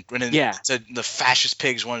 And then when it said the fascist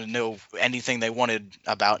pigs wanted to know anything they wanted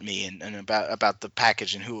about me and about the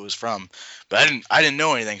package and who it was from, but I didn't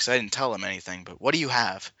know anything, so I didn't tell them anything. But what do you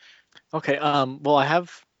have? Okay. Well, I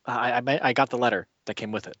have. I got the letter that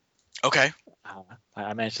came with it. Okay.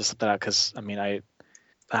 I managed to slip that out because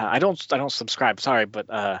I don't subscribe. Sorry, but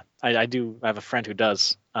I do. I have a friend who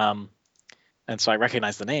does. And so I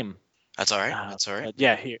recognize the name. That's all right. That's all right. But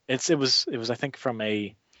yeah, it was I think from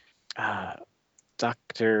a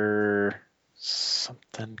Dr.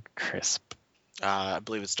 something Crisp. I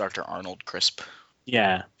believe it's Dr. Arnold Crisp.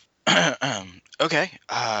 Yeah. Okay.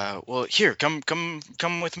 Well, here, come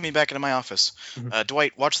with me back into my office. Mhm.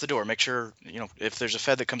 Dwight, watch the door. Make sure if there's a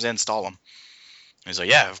Fed that comes in, stall him. He's like,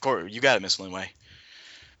 yeah, of course, you got it, Miss Linway.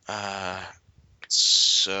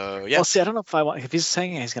 So yeah. Well, see, I don't know if I want. If he's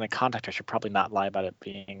saying he's going to contact her, I should probably not lie about it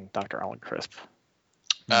being Dr. Alan Crisp.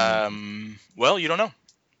 Well, you don't know.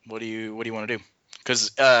 What do you want to do?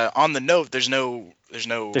 Because on the note, there's no There's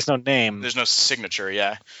no name. signature.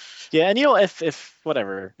 Yeah. Yeah, and if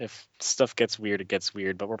whatever, if stuff gets weird, it gets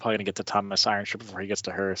weird. But we're probably gonna get to Thomas Ironship before he gets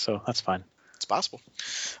to her, so that's fine. It's possible.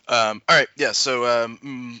 All right, yeah. So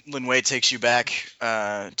Lin Wei takes you back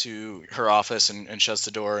to her office and shuts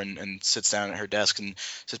the door and sits down at her desk and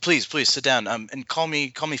says, "Please, please sit down. And call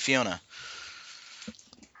me Fiona.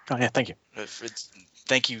 Oh yeah, thank you.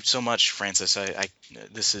 Thank you so much, Francis.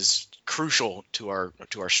 This is crucial to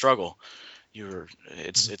our struggle.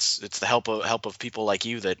 It's the help of people like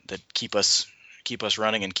you that keep us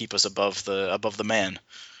running and keep us above the man."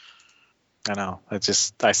 I know.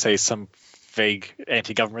 I say some vague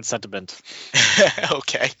anti-government sentiment.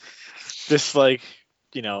 Okay. Just like,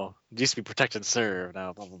 it used to be protect and serve,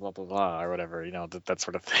 now blah blah blah blah blah or whatever, that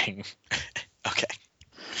sort of thing. Okay.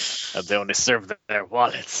 They only serve their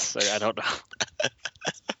wallets. I don't know.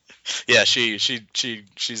 Yeah,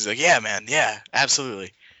 she's like, yeah, man, yeah,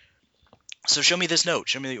 absolutely. So show me this note.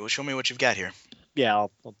 Show me what you've got here. Yeah,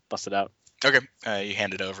 I'll bust it out. Okay. You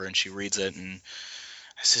hand it over and she reads it, and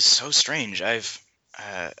this is so strange.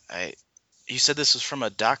 You said this was from a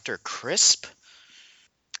Dr. Crisp?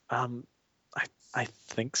 I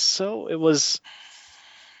think so. It was.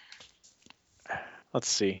 Let's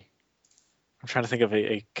see. I'm trying to think of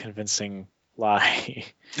a convincing lie.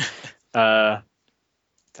 That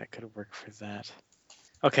could have worked for that.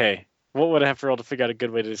 Okay, what would I have to roll to figure out a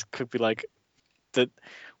good way to just could be like that?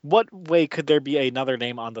 What way could there be another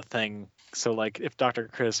name on the thing? So like, if Dr.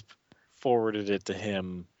 Crisp forwarded it to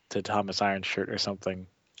him, to Thomas Ironshirt or something.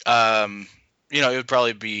 It would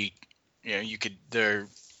probably be, there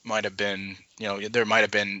might have been,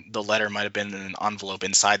 the letter might have been in an envelope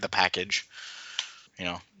inside the package.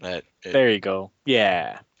 There you go.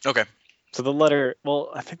 Yeah. Okay. So the letter,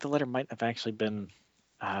 well, I think the letter might have actually been,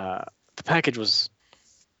 the package was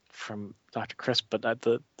from Dr. Crisp, but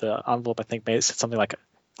the envelope I think said something like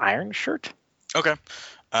Iron Shirt. Okay.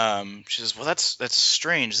 She says, "Well, that's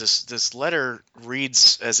strange. This letter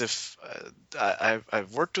reads as if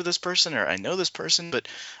I've worked with this person or I know this person, but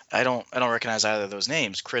I don't recognize either of those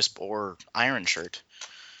names, Crisp or Iron Shirt."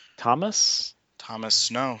 Thomas?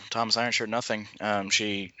 No, Thomas Iron Shirt, nothing.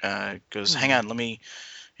 She goes, "Hang on, let me,"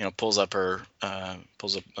 pulls up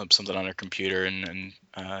something on her computer and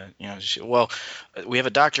we have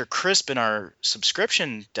a Dr. Crisp in our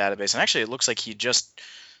subscription database, and actually it looks like he just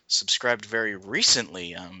subscribed very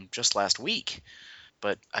recently, just last week,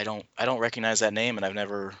 but I don't recognize that name, and I've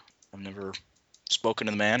never spoken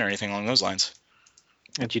to the man or anything along those lines.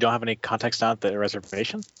 And you don't have any context on the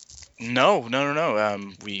reservation? No.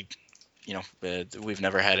 We've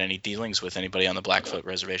never had any dealings with anybody on the Blackfoot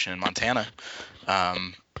Reservation in Montana.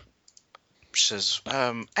 She says,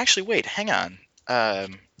 actually, wait, hang on.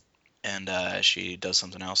 And she does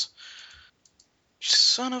something else.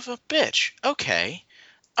 Son of a bitch. Okay.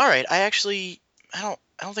 All right. I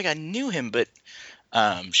don't think I knew him, but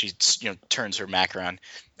she turns her Mac around,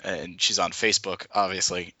 and she's on Facebook,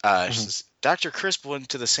 obviously. She says, Dr. Crisp went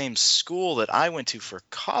to the same school that I went to for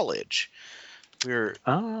college. But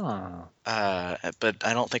I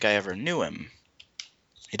don't think I ever knew him.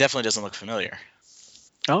 He definitely doesn't look familiar.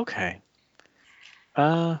 Okay.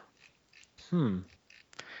 Were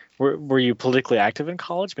you politically active in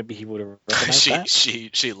college? Maybe he would have recognized that.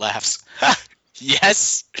 She laughs.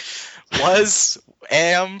 Yes.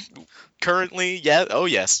 Am currently. Yeah. Oh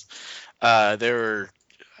yes. There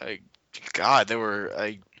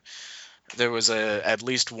was at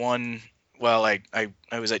least one. Well, I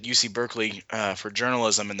was at UC Berkeley for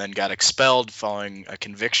journalism, and then got expelled following a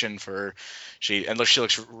conviction for she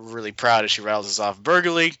looks really proud as she rattles us off: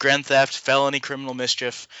 burglary, grand theft, felony, criminal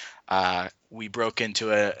mischief. We broke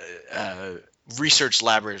into a research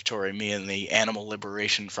laboratory, me and the Animal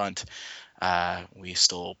Liberation Front. We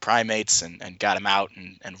stole primates and got them out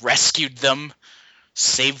and rescued them,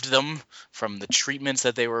 saved them from the treatments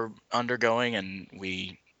that they were undergoing, and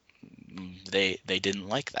they didn't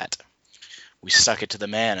like that. We stuck it to the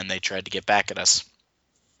man, and they tried to get back at us.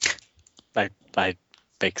 I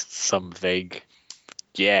make some vague,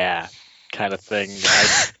 kind of thing.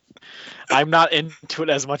 I'm not into it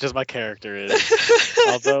as much as my character is.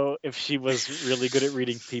 Although, if she was really good at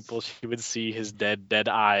reading people, she would see his dead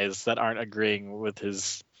eyes that aren't agreeing with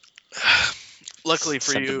his Luckily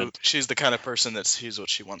for you, sentiment. she's the kind of person that sees what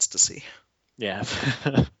she wants to see. Yeah.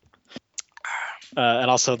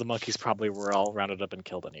 And also, the monkeys probably were all rounded up and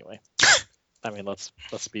killed anyway. I mean, let's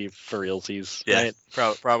be for realsies, Yeah,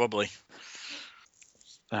 right? probably.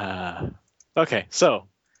 Okay, so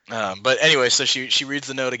But anyway, so she reads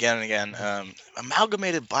the note again and again.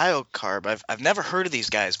 Amalgamated biocarb. I've never heard of these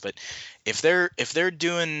guys, but if they're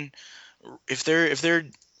doing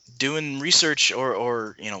research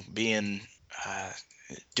or being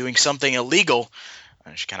doing something illegal,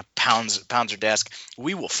 she kind of pounds her desk.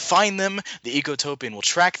 We will find them. The Ecotopian will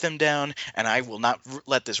track them down, and I will not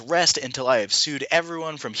let this rest until I have sued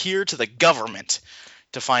everyone from here to the government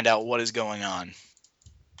to find out what is going on.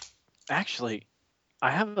 actually,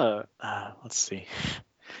 I have a let's see,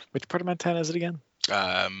 which part of Montana is it again?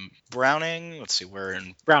 Browning. Let's see, we're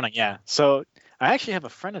in Browning, yeah. So I actually have a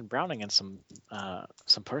friend in Browning and some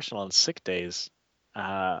personal and sick days.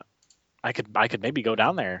 I could maybe go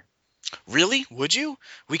down there. Really? Would you?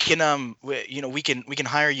 We can we can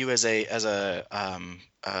hire you as a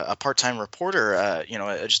part-time reporter,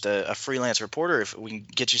 just a freelance reporter if we can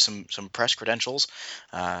get you some press credentials,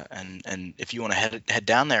 and if you want to head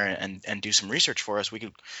down there and do some research for us, we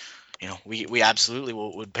could, we absolutely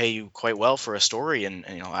would pay you quite well for a story, and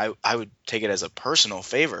I would take it as a personal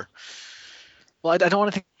favor. Well, I don't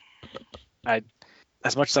want to think.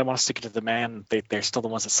 As much as I want to stick it to the man, they're still the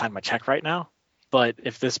ones that signed my check right now. But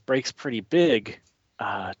if this breaks pretty big,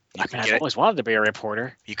 I mean, I've always wanted to be a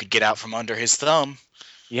reporter. You could get out from under his thumb.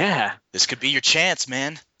 Yeah. This could be your chance,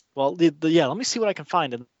 man. Well, yeah. Let me see what I can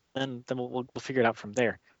find, and then we'll figure it out from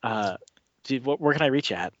there. Where can I reach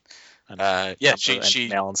you at? Yeah, she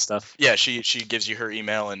email and stuff. Yeah, she gives you her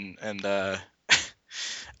email and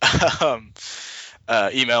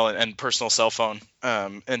email and personal cell phone.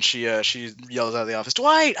 And she yells out of the office,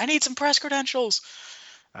 "Dwight, I need some press credentials."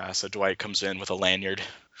 So Dwight comes in with a lanyard.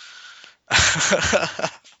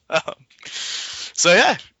 So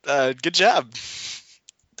yeah, good job.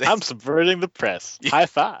 I'm subverting the press. Yeah. High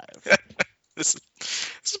five. This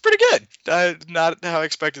is pretty good. Not how I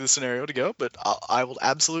expected the scenario to go, but I will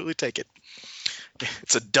absolutely take it.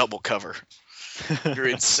 It's a double cover. You're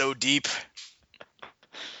in so deep.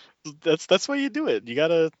 That's why you do it. You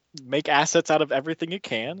gotta make assets out of everything you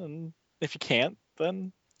can, and if you can't,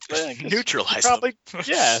 then neutralize probably, them.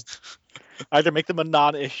 Yeah. Either make them a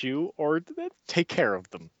non-issue or take care of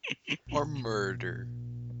them. Or murder.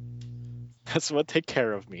 That's what take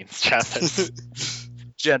care of means, Travis.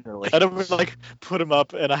 Generally. I don't like put them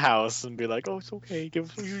up in a house and be like, "Oh, it's okay. You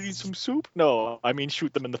need some soup." No, I mean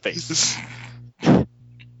shoot them in the face.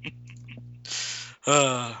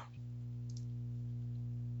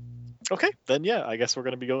 Okay, then yeah, I guess we're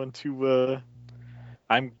gonna be going to.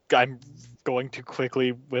 I'm going to quickly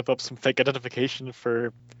whip up some fake identification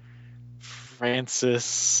for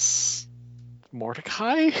Francis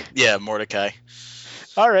Mordecai. Yeah, Mordecai.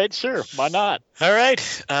 All right, sure, why not? All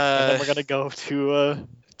right. And then we're gonna go to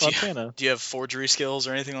Montana. Do you have forgery skills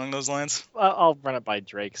or anything along those lines? I'll run it by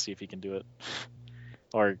Drake, see if he can do it,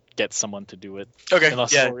 or get someone to do it. Okay.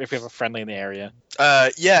 Unless Yeah. or if we have a friendly in the area.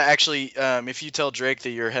 Yeah. Actually, if you tell Drake that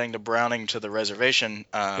you're heading to Browning to the reservation,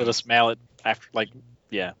 He'll just mail it after,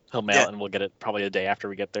 he'll mail Yeah. it and we'll get it probably a day after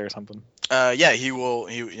we get there or something. yeah, he will.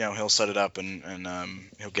 He'll set it up and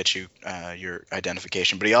he'll get you your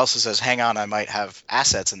identification. But he also says, "Hang on, I might have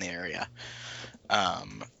assets in the area."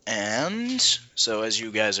 And so as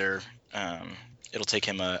you guys are, it'll take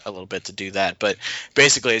him a little bit to do that. But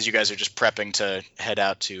basically, as you guys are just prepping to head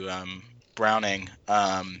out to Browning,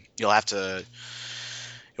 you'll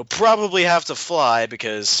probably have to fly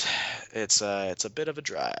because it's a bit of a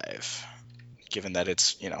drive, given that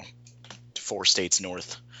it's 4 states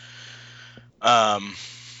north.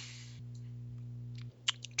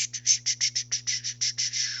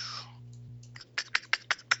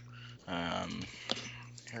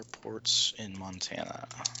 Airports in Montana.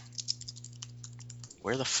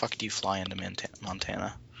 Where the fuck do you fly into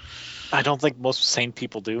Montana? I don't think most sane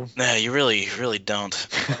people do. Nah, you really don't.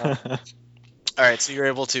 All right, so you're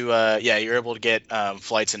able to get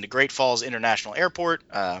flights into Great Falls International Airport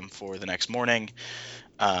for the next morning,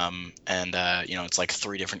 and it's like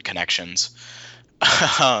 3 different connections,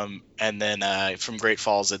 and then from Great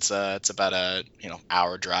Falls it's about a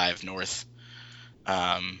hour drive north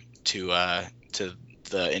to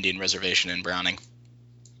the Indian Reservation in Browning.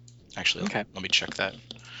 Actually, Okay. let me check that.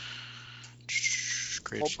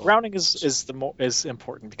 Great Well, Falls. Browning is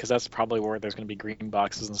important because that's probably where there's going to be green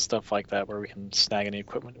boxes and stuff like that where we can snag any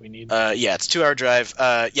equipment we need. Yeah, it's a 2-hour drive.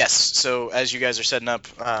 Yes. So as you guys are setting up,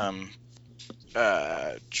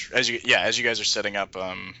 as you guys are setting up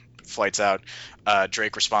flights out.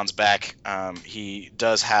 Drake responds back. He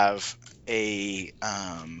does have a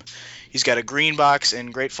he's got a green box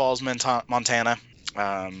in Great Falls, Montana,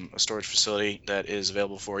 a storage facility that is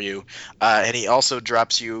available for you, and he also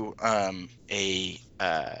drops you an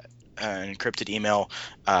encrypted email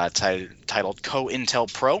titled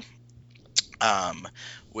Co-Intel Pro,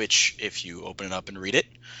 which, if you open it up and read it,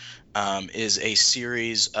 is a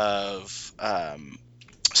series of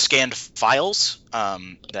scanned files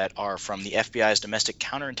that are from the FBI's domestic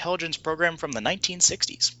counterintelligence program from the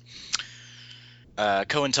 1960s.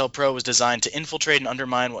 COINTELPRO was designed to infiltrate and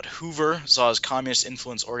undermine what Hoover saw as communist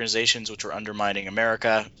influence organizations which were undermining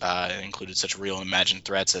America. It included such real and imagined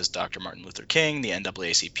threats as Dr. Martin Luther King, the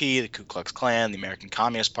NAACP, the Ku Klux Klan, the American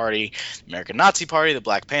Communist Party, the American Nazi Party, the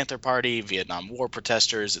Black Panther Party, Vietnam War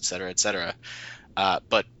protesters, etc., etc.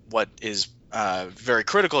 But what is very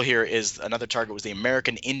critical here is another target was the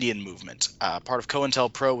American Indian movement. Part of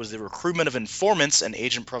COINTELPRO was the recruitment of informants and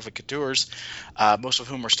agent provocateurs, most of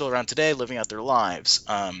whom are still around today living out their lives.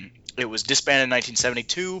 It was disbanded in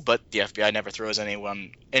 1972, but the FBI never throws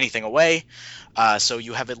anything away. So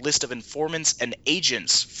you have a list of informants and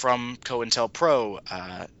agents from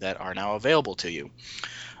COINTELPRO that are now available to you.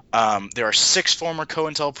 There are 6 former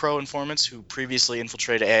COINTELPRO informants who previously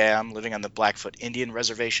infiltrated AIM living on the Blackfoot Indian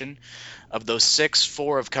Reservation. Of those 6,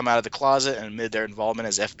 4 have come out of the closet and admitted their involvement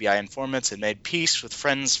as FBI informants and made peace with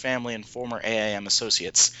friends, family, and former AIM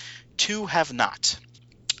associates. 2 have not.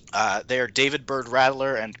 They are David Bird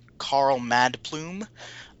Rattler and Carl Mad Plume.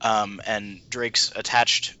 And Drake's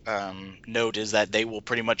attached note is that they will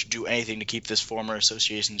pretty much do anything to keep this former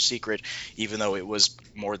association secret, even though it was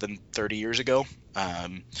more than 30 years ago.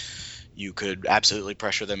 You could absolutely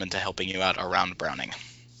pressure them into helping you out around Browning.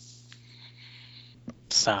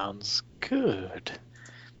 Sounds good.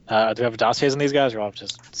 Do we have dossiers on these guys, or I'll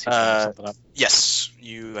just see if I can look something up? Yes,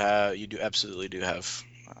 you do absolutely do have.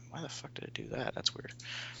 Why the fuck did it do that? That's weird.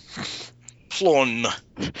 Plon.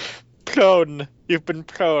 Prone. You've been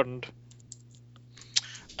proned.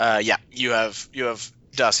 Yeah, you have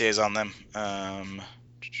dossiers on them.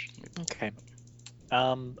 Okay.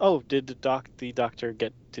 Did the doctor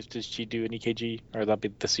get? Did she do an EKG, or that'll be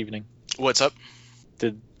this evening? What's up?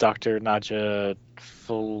 Did Dr. Naja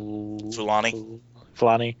Fulani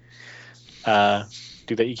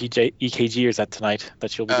do the EKG, or is that tonight that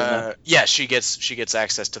she'll be doing that? Yeah, she gets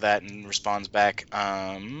access to that and responds back.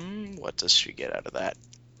 What does she get out of that?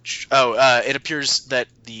 It appears that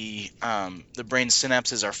the brain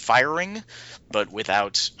synapses are firing, but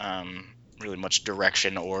without really much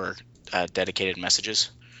direction or dedicated messages.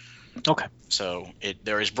 Okay. So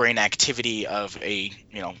there is brain activity of a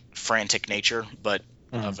frantic nature, but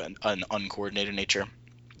of an uncoordinated nature.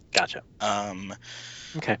 Gotcha.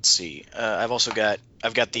 Okay. Let's see. I've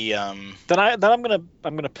got the. Then I'm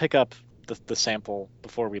gonna pick up the sample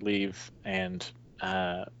before we leave and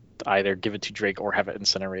either give it to Drake or have it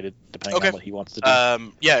incinerated, depending on what he wants to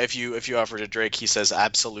do. Yeah, if you offer to Drake, he says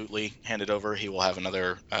absolutely, hand it over. He will have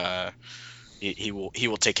another. He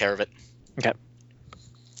will take care of it. Okay.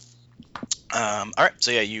 All right.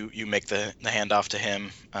 So yeah, you make the handoff to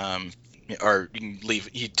him. Or you can leave.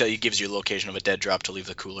 He gives you a location of a dead drop to leave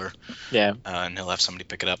the cooler. Yeah. And he'll have somebody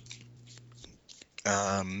pick it up.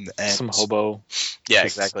 And some hobo. Yeah,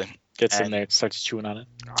 exactly. Gets in there, starts chewing on it.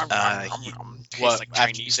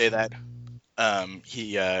 After you say that,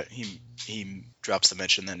 he drops the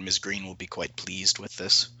mention that Ms. Green will be quite pleased with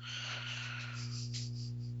this.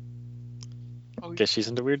 Guess she's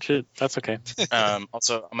into weird shit. That's okay.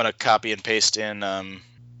 Also, I'm gonna copy and paste in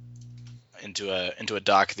into a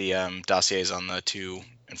doc the dossiers on the 2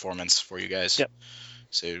 informants for you guys. Yep.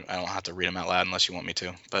 So I don't have to read them out loud unless you want me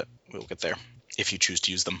to, but we'll get there if you choose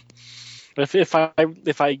to use them. But if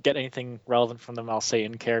I get anything relevant from them, I'll say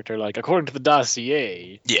in character, like, according to the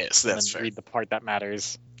dossier. Yes, that's fair. Read the part that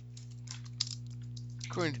matters.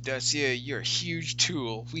 According to dossier, you're a huge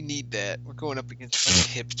tool. We need that. We're going up against a bunch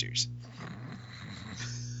of hipsters.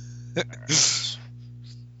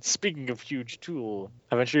 Speaking of huge tool,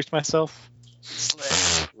 have I introduced myself?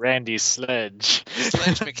 Sledge. Randy Sledge.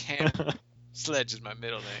 Sledge McHann. Sledge is my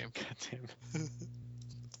middle name. Goddamn. I'm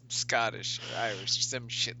Scottish or Irish or some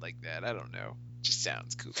shit like that. I don't know. Just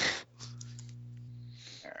sounds cool.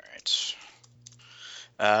 All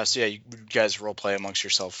right. So yeah, you guys role play amongst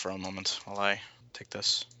yourself for a moment while I take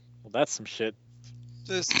this. Well, that's some shit.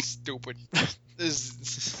 This is stupid.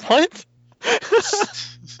 This. What?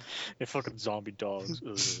 They fucking zombie dogs.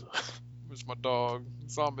 Where's my dog?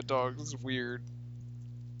 Zombie dog. This is weird.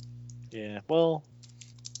 Yeah. Well.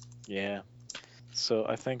 Yeah. So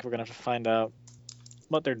I think we're gonna have to find out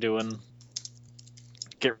what they're doing,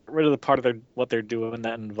 get rid of the part of what they're doing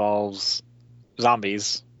that involves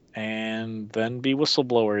zombies, and then be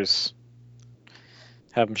whistleblowers.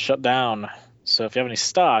 Have them shut down. So if you have any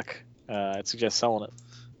stock, I'd suggest selling it.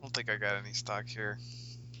 I don't think I got any stock here.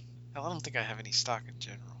 Hell, I don't think I have any stock in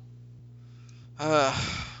general.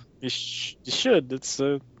 You should. It's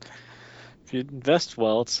if you invest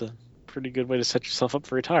well, it's a pretty good way to set yourself up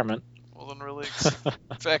for retirement. Wasn't really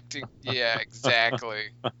expecting. Yeah, exactly.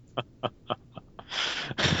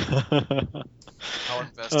 I'll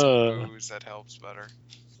invest in booze. That helps better.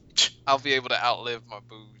 I'll be able to outlive my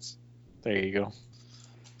booze. There you go.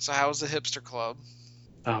 So how's the hipster club?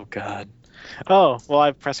 Oh God. Oh well, I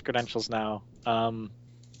have press credentials now.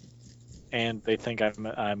 And they think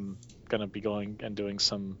I'm gonna be going and doing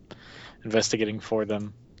some investigating for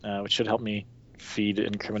them, which should help me feed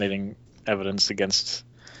incriminating evidence against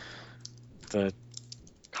the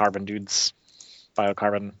carbon dudes,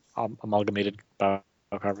 biocarbon, amalgamated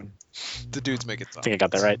biocarbon. The dudes make it I think I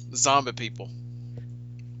got that right. Zombie people.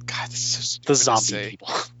 God, this is so stupid The to zombie say. people.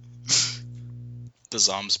 The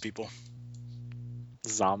Zoms people.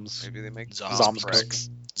 Zoms. Maybe they make Zoms bricks.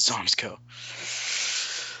 Zomsco.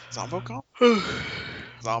 Zombocom?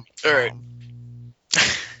 All right.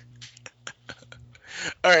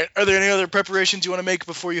 All right. Are there any other preparations you want to make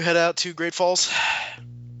before you head out to Great Falls?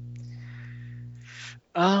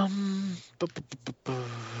 I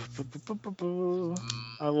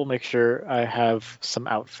will make sure I have some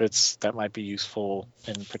outfits that might be useful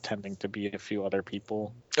in pretending to be a few other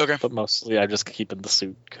people. Okay. But mostly I just keep in the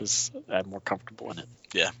suit because I'm more comfortable in it.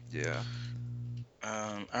 Yeah.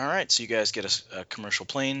 All right. So you guys get a commercial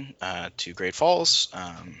plane to Great Falls.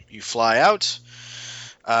 You fly out.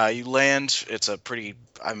 You land.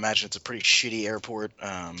 I imagine it's a pretty shitty airport.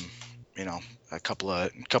 You know, a couple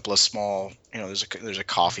of small. You know, there's a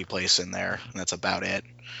coffee place in there, and that's about it.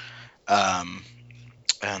 And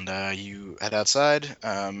you head outside.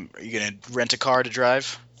 Are you gonna rent a car to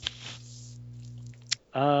drive?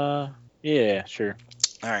 Yeah, sure.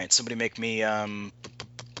 All right. Somebody make me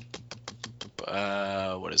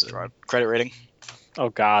what is it? Drive. Credit rating. Oh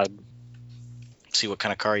God. See what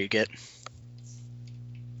kind of car you get.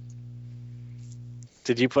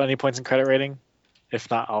 Did you put any points in credit rating?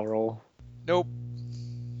 If not, I'll roll. Nope.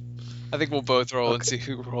 I think we'll both roll and Okay. see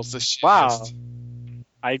who rolls the shit. Wow.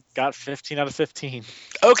 I got 15 out of 15.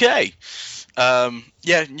 Okay. Yeah,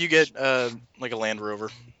 you get like a Land Rover,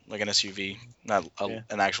 like an SUV, not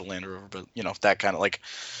an actual Land Rover, but you know that kind of like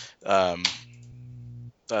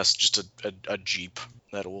that's just a Jeep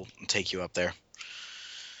that will take you up there.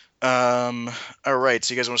 All right,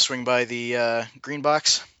 so you guys want to swing by the green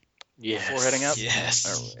box Yes. before heading out? Yes.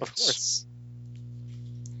 All right. Of course.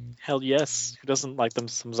 Hell yes. Who doesn't like them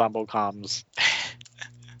some zombo comms?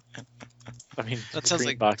 I mean, That the sounds green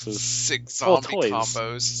like boxes. 6 Well, zombie toys.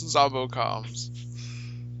 combos. Zombo comms.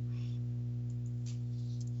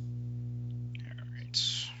 All right.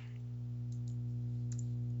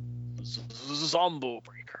 Zombo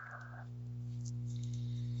breaker.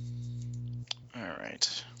 All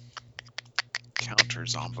right. Counter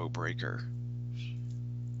Zombo breaker.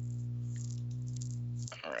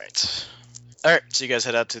 All right. All right. So you guys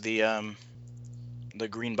head out to the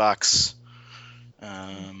green box.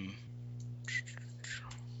 And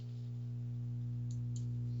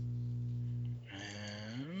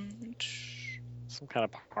Some kind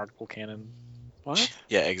of particle cannon. What?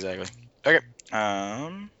 yeah, exactly. Okay.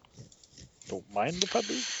 Don't mind the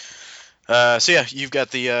puppy. So yeah, you've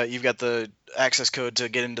got the access code to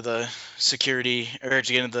get into the security or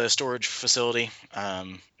to get into the storage facility.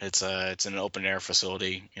 It's an open air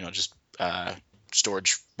facility. You know, just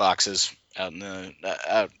storage boxes out in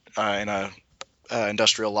a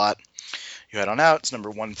industrial lot. You head on out. It's number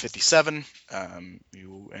 157.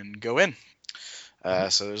 You go in.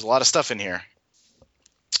 So there's a lot of stuff in here.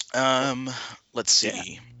 Let's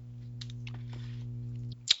see.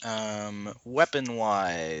 Weapon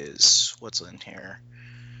wise, what's in here?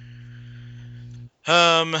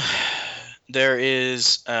 There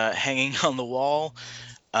is hanging on the wall.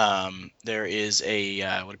 There is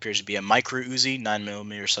a what appears to be a micro Uzi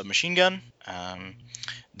 9mm submachine gun.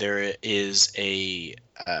 There is a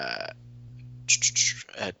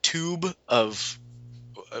tube of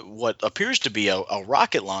what appears to be a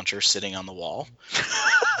rocket launcher sitting on the wall.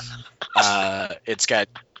 It's got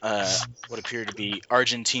what appear to be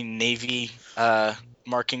Argentine Navy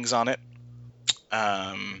markings on it.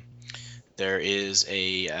 There is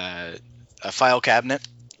a file cabinet.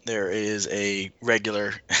 There is a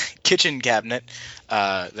regular kitchen cabinet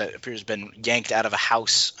that appears to have been yanked out of a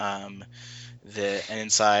house And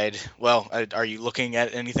inside, well, are you looking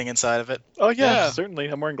at anything inside of it? Oh yeah, Yeah. certainly.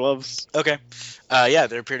 I'm wearing gloves. Okay. Yeah,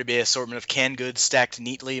 there appear to be an assortment of canned goods stacked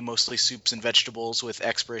neatly, mostly soups and vegetables with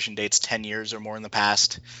expiration dates 10 years or more in the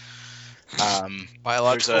past.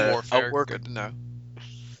 Biological there's warfare. Good to know.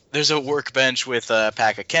 There's a workbench with a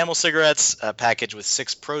pack of Camel cigarettes, a package with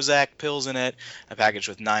 6 Prozac pills in it, a package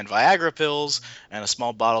with 9 Viagra pills, and a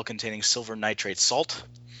small bottle containing silver nitrate salt.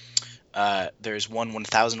 There's one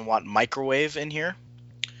 1,000-watt microwave in here.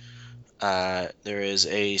 There is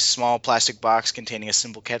a small plastic box containing a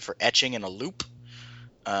symbol kit for etching and a loop.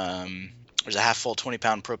 There's a half-full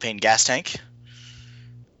 20-pound propane gas tank.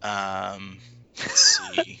 Let's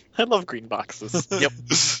see. I love green boxes. Yep.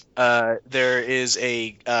 There is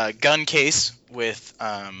a gun case with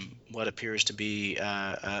what appears to be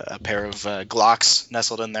a pair of Glocks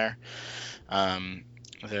nestled in there.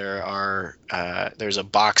 There's a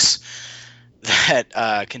box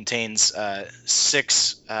that contains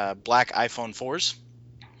 6 black iPhone 4s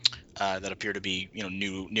that appear to be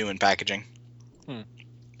new in packaging.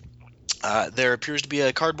 There appears to be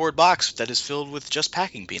a cardboard box that is filled with just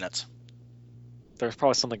packing peanuts. There's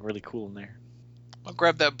probably something really cool in there. I'll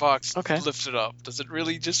grab that box. Okay. Lift it up. Does it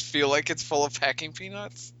really just feel like it's full of packing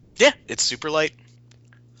peanuts? Yeah, it's super light.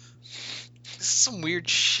 This is some weird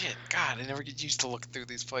shit. God, I never get used to looking through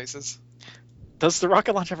these places. Does the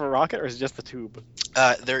rocket launcher have a rocket, or is it just the tube?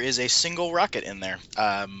 There is a single rocket in there.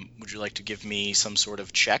 Would you like to give me some sort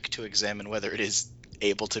of check to examine whether it is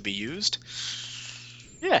able to be used?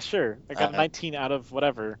 Yeah, sure. I got 19 out of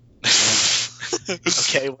whatever.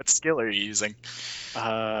 Okay, what skill are you using?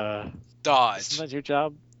 Dodge. Isn't that your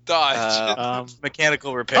job? Dodge.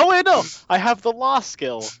 Mechanical repair. Oh wait, no! I have the law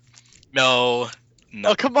skill. No.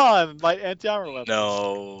 Oh come on, my anti-armor weapon.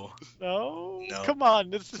 No. No. No. Come on,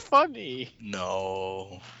 this is funny.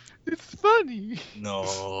 No. It's funny.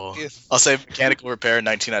 No. Yes. I'll say mechanical repair,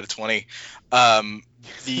 19 out of 20.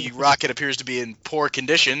 The rocket appears to be in poor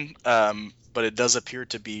condition, but it does appear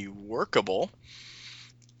to be workable.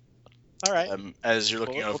 All right. As you're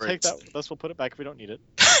looking we'll over take it. that. Thus, we'll put it back if we don't need it.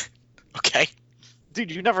 Okay.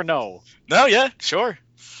 Dude, you never know. No, yeah, sure.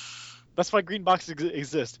 That's why green boxes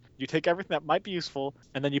exist. You take everything that might be useful,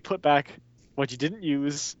 and then you put back what you didn't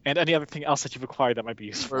use and any other thing else that you've acquired that might be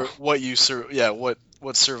useful. For what you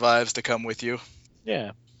what survives to come with you.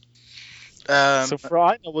 Yeah. So So for all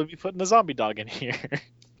I know, we'll be putting a zombie dog in here.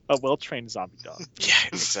 A well-trained zombie dog. yeah,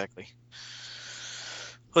 exactly.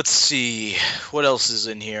 Let's see what else is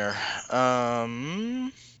in here. 2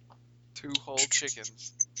 whole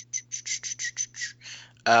chickens.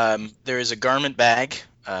 There is a garment bag.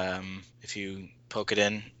 If you poke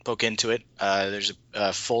into it, there's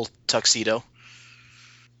a full tuxedo.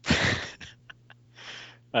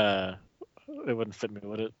 It wouldn't fit me,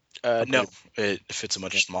 would it? No, it fits a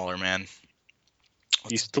much smaller man.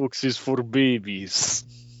 These tux is for babies.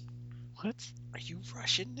 What? Are you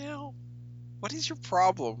Russian now? What is your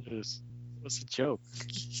problem? What's the joke?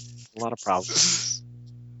 A lot of problems.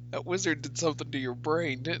 That wizard did something to your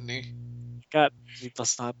brain, didn't he?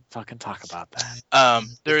 Let's not fucking talk about that.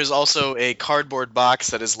 There is also a cardboard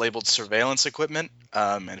box that is labeled surveillance equipment.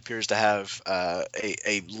 And appears to have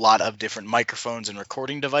a lot of different microphones and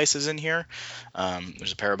recording devices in here.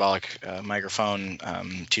 There's a parabolic microphone,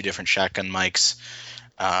 2 different shotgun mics.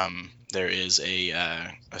 There is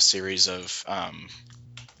a series of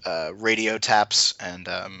radio taps and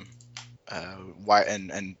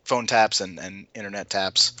phone taps and internet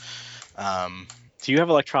taps. Do you have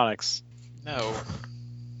electronics? No.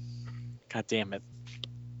 God damn it.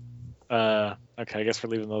 Okay, I guess we're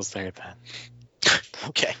leaving those there then.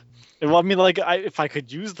 Okay. Well, I mean, like, if I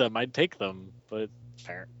could use them, I'd take them. But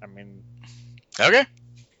fair. I mean, Okay.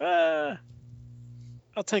 I'll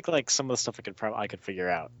take like some of the stuff I could figure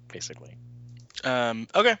out, basically.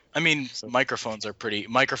 Okay. I mean, So- microphones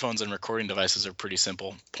and recording devices are pretty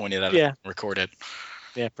simple. Point it at Yeah. it, record it.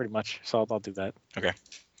 Yeah, pretty much. So I'll do that.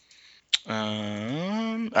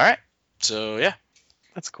 All right. So yeah.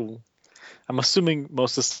 That's cool. I'm assuming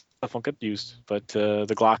most of the stuff won't get used, but the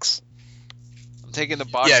Glocks. I'm taking the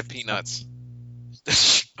box Yeah. of peanuts.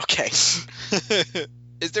 Okay.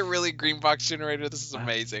 Is there really a green box generator? This is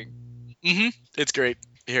amazing. It's great.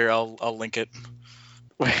 Here, I'll link it.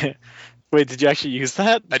 Wait, did you actually use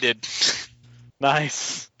that? I did.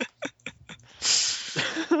 Nice.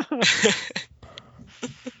 All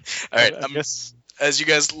right. I guess As you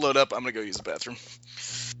guys load up, I'm gonna go use the bathroom.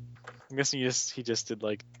 I'm guessing he just did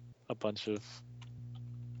like a bunch of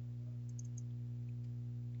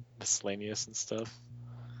miscellaneous and stuff.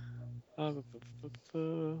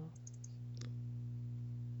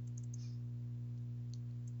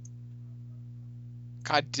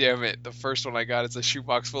 God damn it! The first one I got is a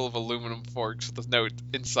shoebox full of aluminum forks with a note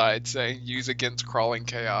inside saying "Use against crawling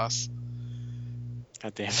chaos."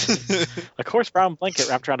 God damn it. A coarse brown blanket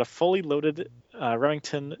wrapped around a fully loaded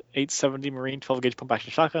Remington 870 Marine 12-gauge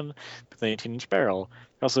pump-action shotgun with an 18-inch barrel.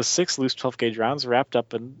 There are also 6 loose 12-gauge rounds wrapped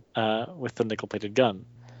up with the nickel-plated gun.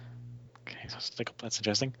 Okay, so that's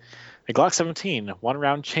interesting. A Glock 17, 1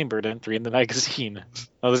 round chambered and 3 in the magazine.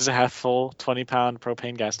 There's a half-full 20-pound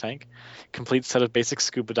propane gas tank. Complete set of basic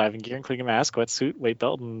scuba diving gear, including a mask, wetsuit, weight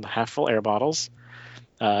belt, and half-full air bottles.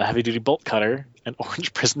 Heavy-duty bolt cutter, an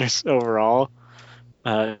orange prisoner's overall.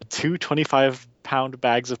 2 25-pound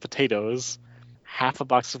bags of potatoes, half a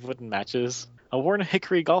box of wooden matches, a worn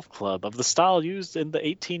hickory golf club of the style used in the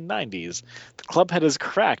 1890s. The club head is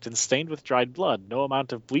cracked and stained with dried blood. No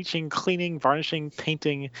amount of bleaching, cleaning, varnishing,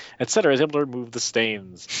 painting, etc. is able to remove the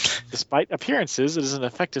stains. Despite appearances, it is an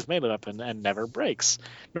effective melee weapon and never breaks,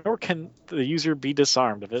 nor can the user be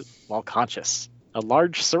disarmed of it while conscious. A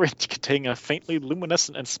large syringe containing a faintly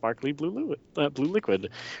luminescent and sparkly blue liquid.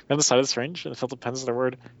 On the side of the syringe, in the filtered pens, the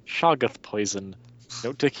word Shoggoth poison.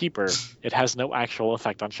 Note to keeper: it has no actual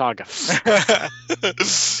effect on Shoggoth.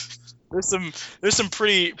 There's some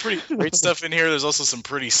pretty great stuff in here. There's also some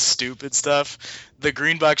pretty stupid stuff. The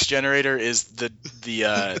green box generator is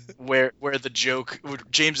the where the joke,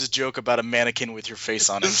 James's joke about a mannequin with your face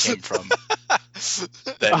on it came from.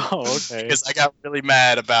 Oh, okay. Because I got really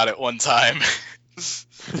mad about it one time.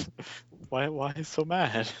 Why so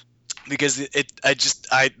mad? Because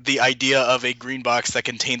the idea of a green box that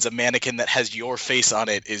contains a mannequin that has your face on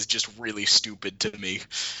it is just really stupid to me.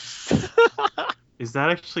 Is that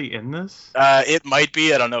actually in this? It might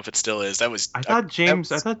be. I don't know if it still is. I thought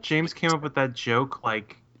James came up with that joke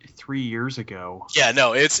like 3 years ago. Yeah,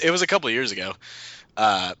 no, it was a couple of years ago.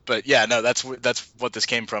 But yeah, no, that's what this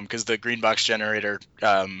came from, because the green box generator,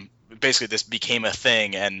 basically this became a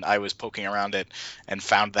thing, and I was poking around it and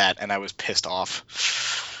found that, and I was pissed off.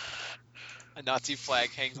 A Nazi flag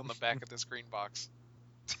hangs on the back of this green box.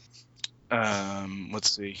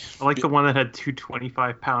 Let's see. I like the one that had 2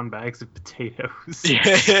 25-pound bags of potatoes.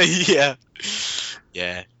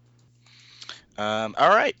 Yeah. All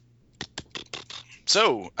right.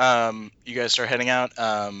 So, you guys start heading out.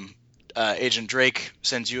 Agent Drake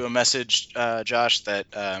sends you a message, Josh, that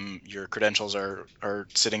your credentials are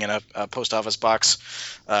sitting in a post office box,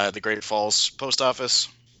 the Great Falls post office.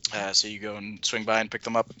 So you go and swing by and pick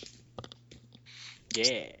them up.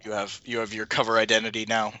 Yeah. You have your cover identity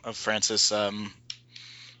now of Francis.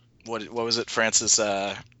 What was it, Francis?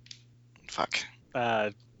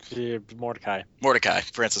 Mordecai.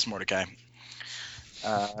 Francis Mordecai.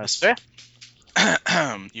 So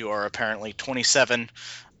yeah. You are apparently 27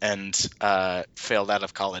 and failed out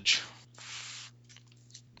of college.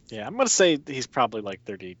 Yeah, I'm gonna say he's probably like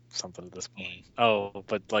 30 something at this point. Oh,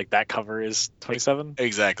 but like that cover is 27.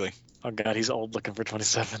 Exactly. Oh god, he's old looking for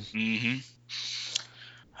 27. Mm-hmm.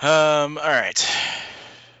 All right.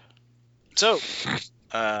 So,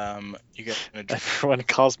 you guys. Everyone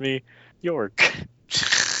calls me York.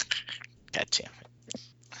 God damn it.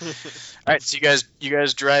 All right, so you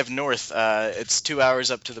guys drive north. It's 2 hours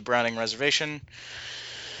up to the Browning Reservation.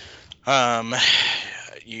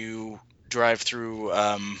 You drive through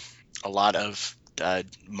a lot of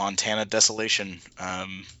Montana desolation.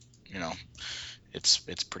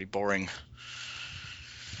 It's pretty boring.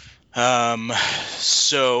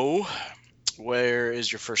 So where is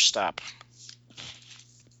your first stop?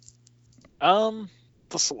 The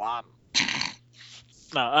salon.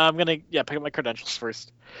 No, I'm gonna pick up my credentials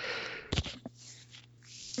first.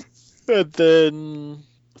 And then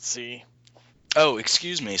let's see. Oh,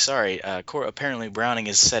 excuse me, sorry. Apparently Browning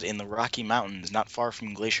is set in the Rocky Mountains, not far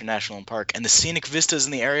from Glacier National Park, and the scenic vistas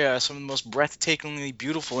in the area are some of the most breathtakingly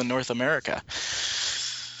beautiful in North America.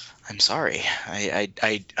 I'm sorry.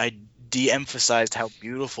 I de-emphasized how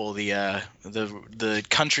beautiful the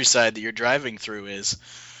countryside that you're driving through is.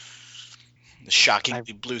 The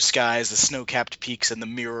shockingly blue skies, the snow-capped peaks, and the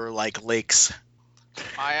mirror-like lakes.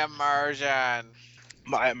 My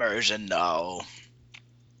immersion, no.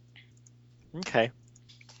 Okay.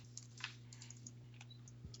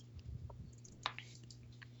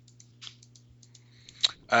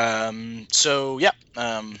 So yeah,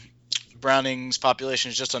 Browning's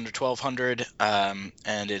population is just under 1,200, and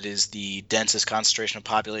it is the densest concentration of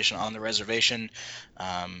population on the reservation.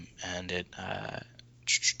 And it,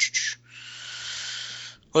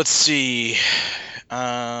 let's see.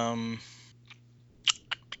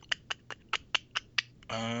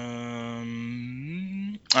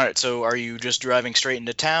 All right. So, are you just driving straight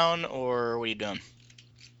into town, or what are you doing?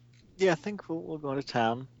 Yeah, I think we'll go to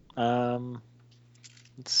town.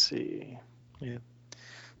 Let's see. Yeah.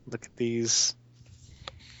 look at these.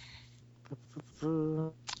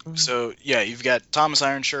 So yeah, you've got Thomas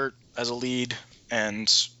Ironshirt as a lead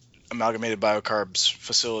and Amalgamated Biocarbs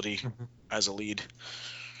facility Mhm. as a lead.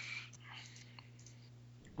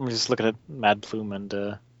 Let me just look at Mad Plume and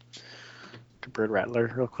Bird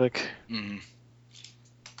Rattler real quick. Mm-hmm.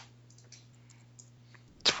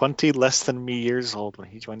 20 less than me years old when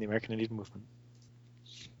he joined the American Indian Movement.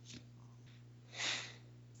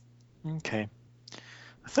 Okay.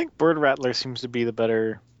 I think Bird Rattler seems to be the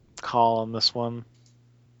better call on this one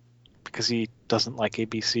because he doesn't like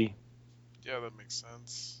ABC. Yeah, that makes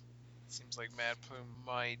sense. Seems like Mad Plume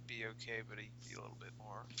might be okay, but he'd be a little bit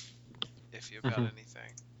more iffy about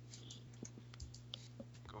anything.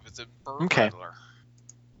 Go visit Bird Okay. Rattler.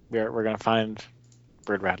 We're gonna find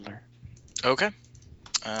Bird Rattler. Okay.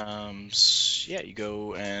 Yeah, you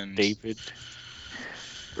go and David.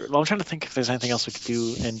 Well, I'm trying to think if there's anything else we could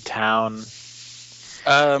do in town.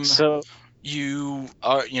 So you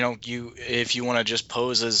are, if you want to just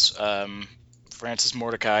pose as Francis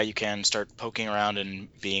Mordecai, you can start poking around and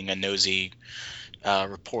being a nosy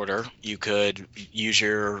reporter. You could use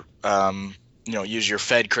your use your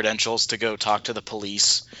Fed credentials to go talk to the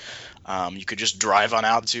police. You could just drive on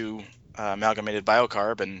out to Amalgamated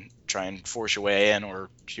Biocarb and try and force your way in, or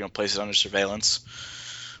place it under surveillance.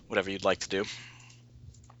 Whatever you'd like to do.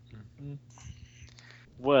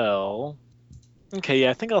 Well, okay,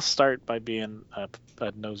 yeah, I think I'll start by being a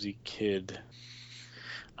nosy kid.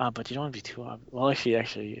 But you don't want to be too obvious. Well,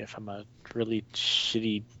 actually, if I'm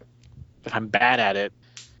if I'm bad at it,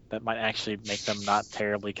 that might actually make them not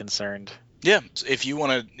terribly concerned. Yeah, if you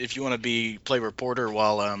want to play reporter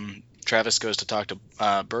while Travis goes to talk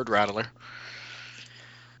to Bird Rattler.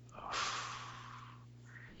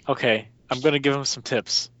 Okay, I'm gonna give him some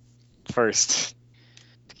tips first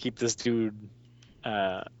to keep this dude.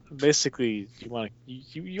 Basically, you want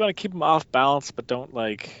to keep him off balance, but don't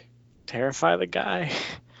like terrify the guy.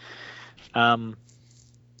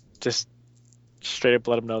 Just straight up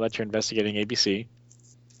let him know that you're investigating ABC.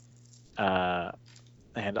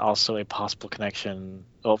 And also a possible connection.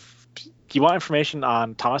 Well, you want information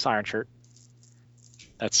on Thomas Ironshirt.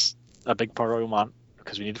 That's a big part of what we want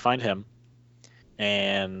because we need to find him.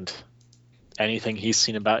 And anything he's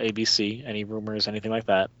seen about ABC, any rumors, anything like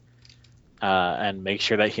that. And make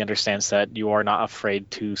sure that he understands that you are not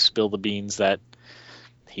afraid to spill the beans that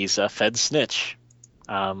he's a Fed snitch.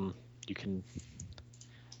 You can,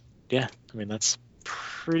 yeah, I mean, that's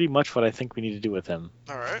pretty much what I think we need to do with him.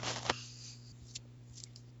 All right.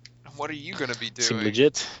 And what are you gonna be doing? Seem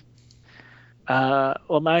legit.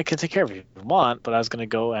 Well, I can take care of it if you want, but I was gonna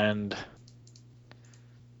go and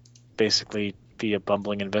basically be a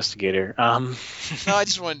bumbling investigator. No, I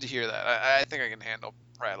just wanted to hear that. I think I can handle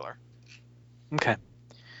Rattler. Okay.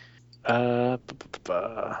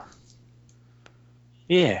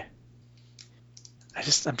 Yeah.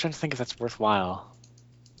 I'm trying to think if that's worthwhile.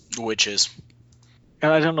 Which is?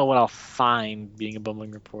 And I don't know what I'll find being a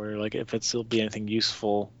bumbling reporter. Like if it'll be anything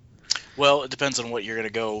useful. Well, it depends on what you're gonna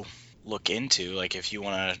go look into. Like if you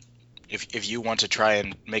want to try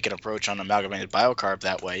and make an approach on Amalgamated Biocarb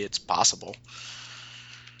that way, it's possible.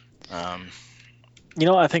 You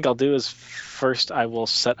know what I think I'll do is first I will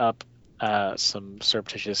set up some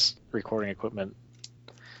surreptitious recording equipment.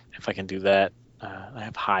 If I can do that, I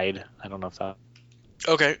have hide. I don't know if that.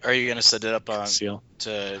 Okay. Are you gonna set it up on Seal.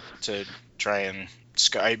 to try and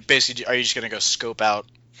basically? Are you just gonna go scope out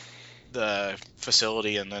the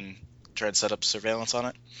facility and then try and set up surveillance on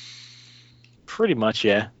it? Pretty much,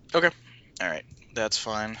 yeah. All right, that's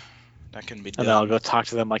fine. That can be done. And then I'll go talk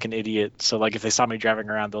to them like an idiot. So like if they saw me driving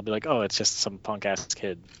around, they'll be like, "Oh, it's just some punk ass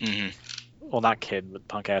kid." Mm-hmm. Well, not kid, but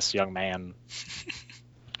punk ass young man.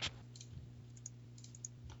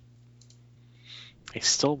 A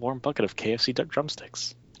still warm bucket of KFC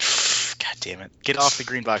drumsticks. God damn it! Get off the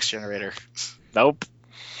green box generator. Nope.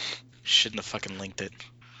 Shouldn't have fucking linked it.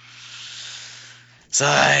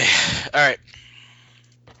 Sigh. All right.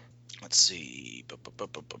 Let's see.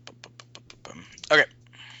 Okay.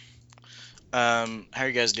 How are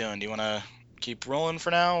you guys doing? Do you want to keep rolling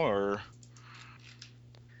for now, or?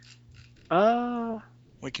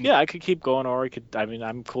 We can. Yeah, I could keep going, or we could. I mean,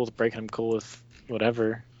 I'm cool with breaking. I'm cool with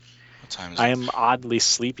whatever. What time is I it? am oddly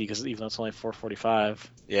sleepy because even though it's only 4:45.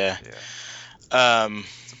 Yeah.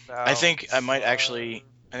 I think I might actually.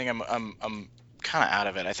 I think I'm kind of out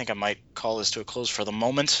of it. I think I might call this to a close for the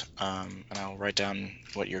moment, and I'll write down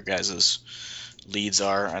what your guys' leads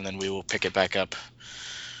are, and then we will pick it back up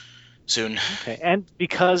soon. Okay, and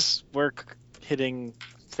because we're hitting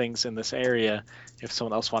things in this area, if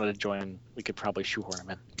someone else wanted to join, we could probably shoehorn them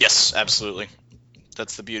in. Yes, absolutely.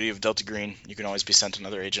 That's the beauty of Delta Green. You can always be sent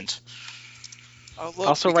another agent. Oh look,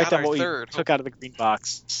 Also, we write got down our what we third. took out of the green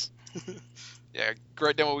box. Yeah,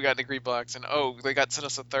 write down what we got in the green box, and oh, they got sent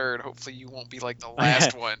us a third. Hopefully, you won't be like the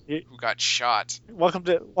last one You- who got shot. Welcome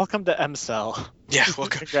to M Cell. Yeah,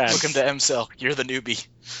 welcome Congrats. to M-Cell. You're the newbie.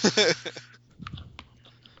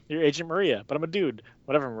 You're Agent Maria, but I'm a dude.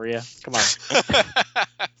 Whatever, Maria. Come on.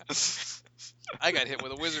 I got hit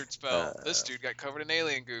with a wizard spell. This dude got covered in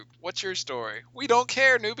alien goop. What's your story? We don't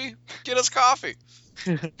care, newbie. Get us coffee.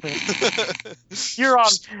 You're on.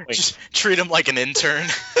 Just treat him like an intern.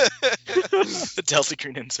 The Delta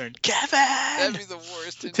Green intern. Kevin! That'd be the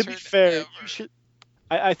worst intern To be fair, ever. you should.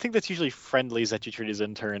 I think that's usually friendlies that you treat as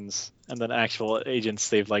interns, and then actual agents.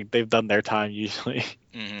 They've done their time usually.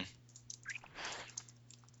 Hmm.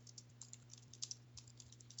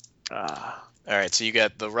 All right, so you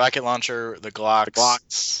got the rocket launcher, the Glocks, The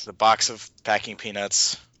Glocks. the box of packing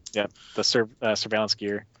peanuts. Yep. The surveillance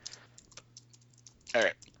gear. All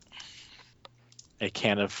right. A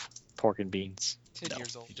can of pork and beans. 10 No,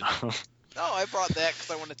 years old. you didn't. No, I brought that because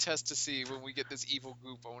I want to test to see when we get this evil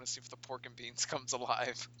goop. I want to see if the pork and beans comes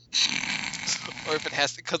alive, or if it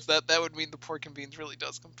has to, because that would mean the pork and beans really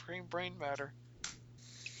does contain brain matter.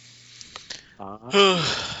 All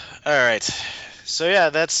right. So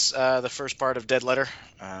yeah, that's the first part of Dead Letter.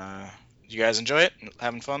 You guys enjoy it?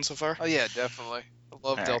 Having fun so far? Oh yeah, definitely. I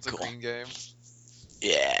love Alright, Delta cool. Green games.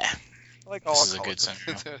 Yeah. I like This all is a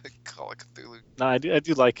good Call of Cthulhu. No, I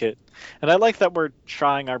do like it, and I like that we're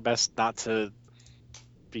trying our best not to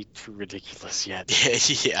be too ridiculous yet.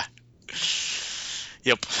 Yeah.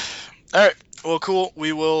 Yep. All right. Well, cool.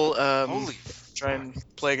 We will Holy try and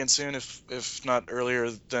play again soon. If not earlier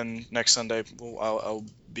than next Sunday, I'll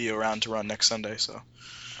be around to run next Sunday. So.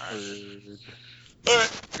 Alright. All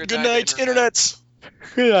right. Good night, Internet. internets.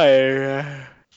 Good night.